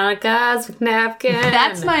write in on a cosmic napkin.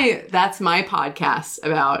 That's my podcast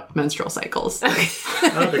about menstrual cycles. Okay.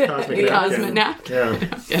 Oh, the cosmic napkin.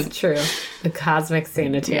 Yeah. It's true. The cosmic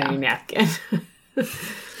sanitary napkin.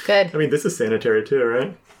 Good. I mean, this is sanitary too,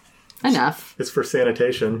 right? Enough. It's for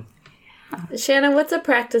sanitation. Shanna, what's a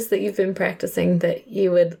practice that you've been practicing that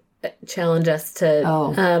you would challenge us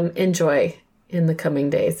to enjoy in the coming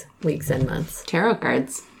days, weeks, and months? Tarot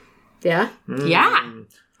cards. Yeah? Yeah.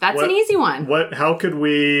 That's an easy one. How could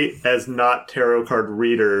we, as not tarot card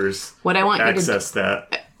readers, access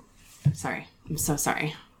that? Sorry. I'm so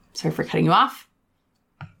sorry. Sorry for cutting you off.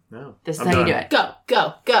 No. This is how you do it.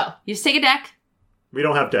 Go. You just take a deck. We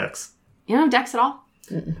don't have decks. You don't have decks at all?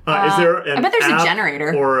 Is there an I bet there's app a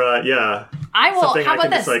generator. Or, I will. something how I about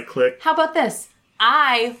can this? Just, like, click? How about this?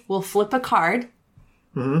 I will flip a card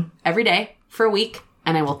every day for a week,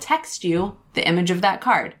 and I will text you the image of that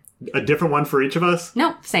card. A different one for each of us?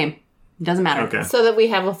 No, same. It doesn't matter. Okay. So that we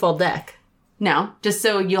have a full deck. No, just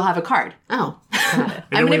so you'll have a card. Oh, got it.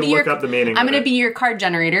 And then we look up the meaning. I'm going to be your card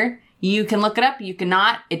generator. You can look it up. You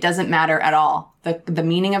cannot. It doesn't matter at all. The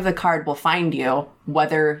meaning of the card will find you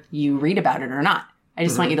whether you read about it or not. I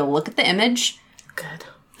just want you to look at the image. Good.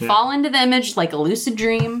 Fall into the image like a lucid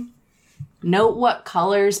dream. Note what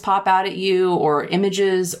colors pop out at you, or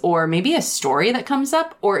images, or maybe a story that comes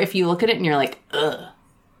up. Or if you look at it and you're like, ugh,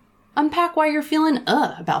 unpack why you're feeling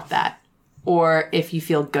about that. Or if you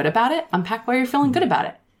feel good about it, unpack why you're feeling good about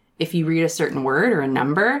it. If you read a certain word or a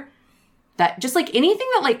number, that just like anything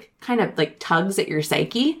that like kind of like tugs at your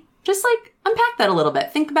psyche, just like unpack that a little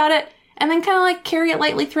bit. Think about it, and then kind of like carry it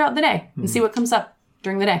lightly throughout the day and see what comes up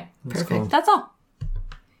during the day. Perfect. Cool. That's all.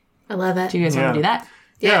 I love it. Do you guys want to do that?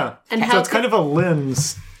 Yeah. And so how it's kind of a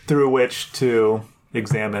lens through which to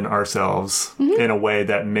examine ourselves in a way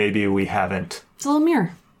that maybe we haven't It's a little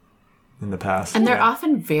mirror. in the past. And they're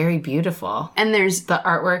often very beautiful. And there's The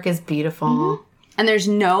artwork is beautiful. And there's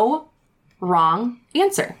no wrong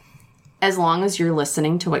answer. As long as you're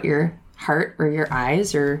listening to what your heart or your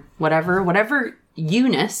eyes or whatever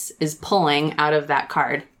you-ness is pulling out of that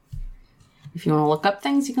card. If you want to look up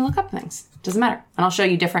things, you can look up things. Doesn't matter. And I'll show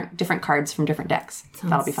you different cards from different decks.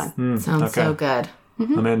 That'll be fun. Sounds so good.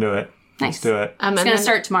 I'm into it. Nice. Let's do it. It's going to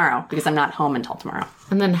start tomorrow because I'm not home until tomorrow.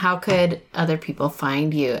 And then how could other people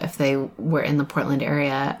find you if they were in the Portland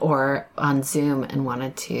area or on Zoom and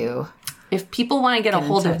wanted to? If people want to get a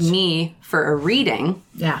hold of me for a reading,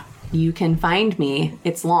 Yeah. you can find me.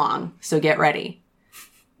 It's long, so get ready.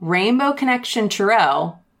 Rainbow Connection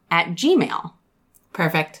Tarot at Gmail.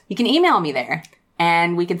 Perfect. You can email me there,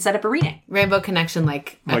 and we can set up a reading. Rainbow Connection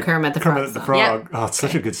like a Kermit the Frog the song. Frog. Yep. Oh, it's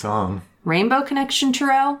such a good song. Rainbow Connection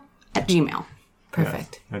Tarot at Gmail.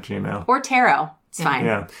 Perfect. At Gmail. Or tarot. It's fine.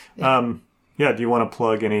 Yeah. Do you want to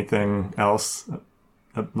plug anything else?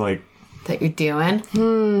 Like That you're doing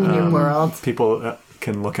in your world. people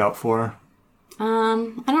can look out for? I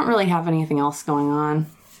don't really have anything else going on.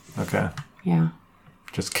 Okay. Yeah.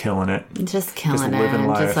 Just killing it. Just killing Just living it.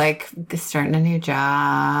 life. Just like starting a new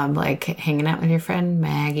job, like hanging out with your friend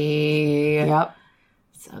Maggie. Yep.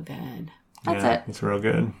 So good. That's Yeah, it. It's real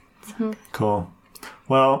good. Cool.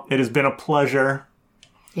 Well, it has been a pleasure.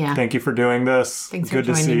 Yeah. Thank you for doing this. Thanks Good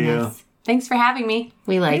for to joining see you. us. Thanks for having me.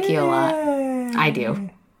 We like you a lot. I do.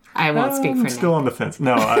 I won't speak for I'm still Nick. on the fence.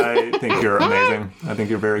 No, I think you're amazing. I think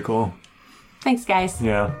you're very cool. Thanks, guys.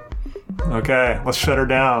 Yeah. Okay, let's shut her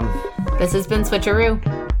down. This has been Switcheroo.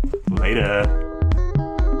 Later.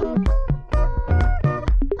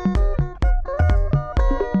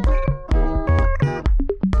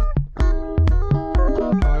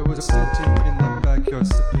 I was sitting in the backyard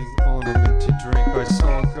sipping on a minty drink. I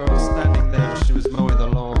saw a girl standing there, she was mowing the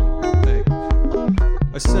lawn.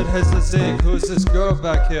 I said, "Hey, Zeke, who's this girl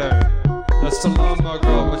back here?" That's the lawnmower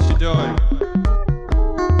girl, what's she doing?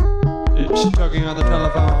 Is she talking on the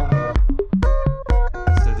telephone?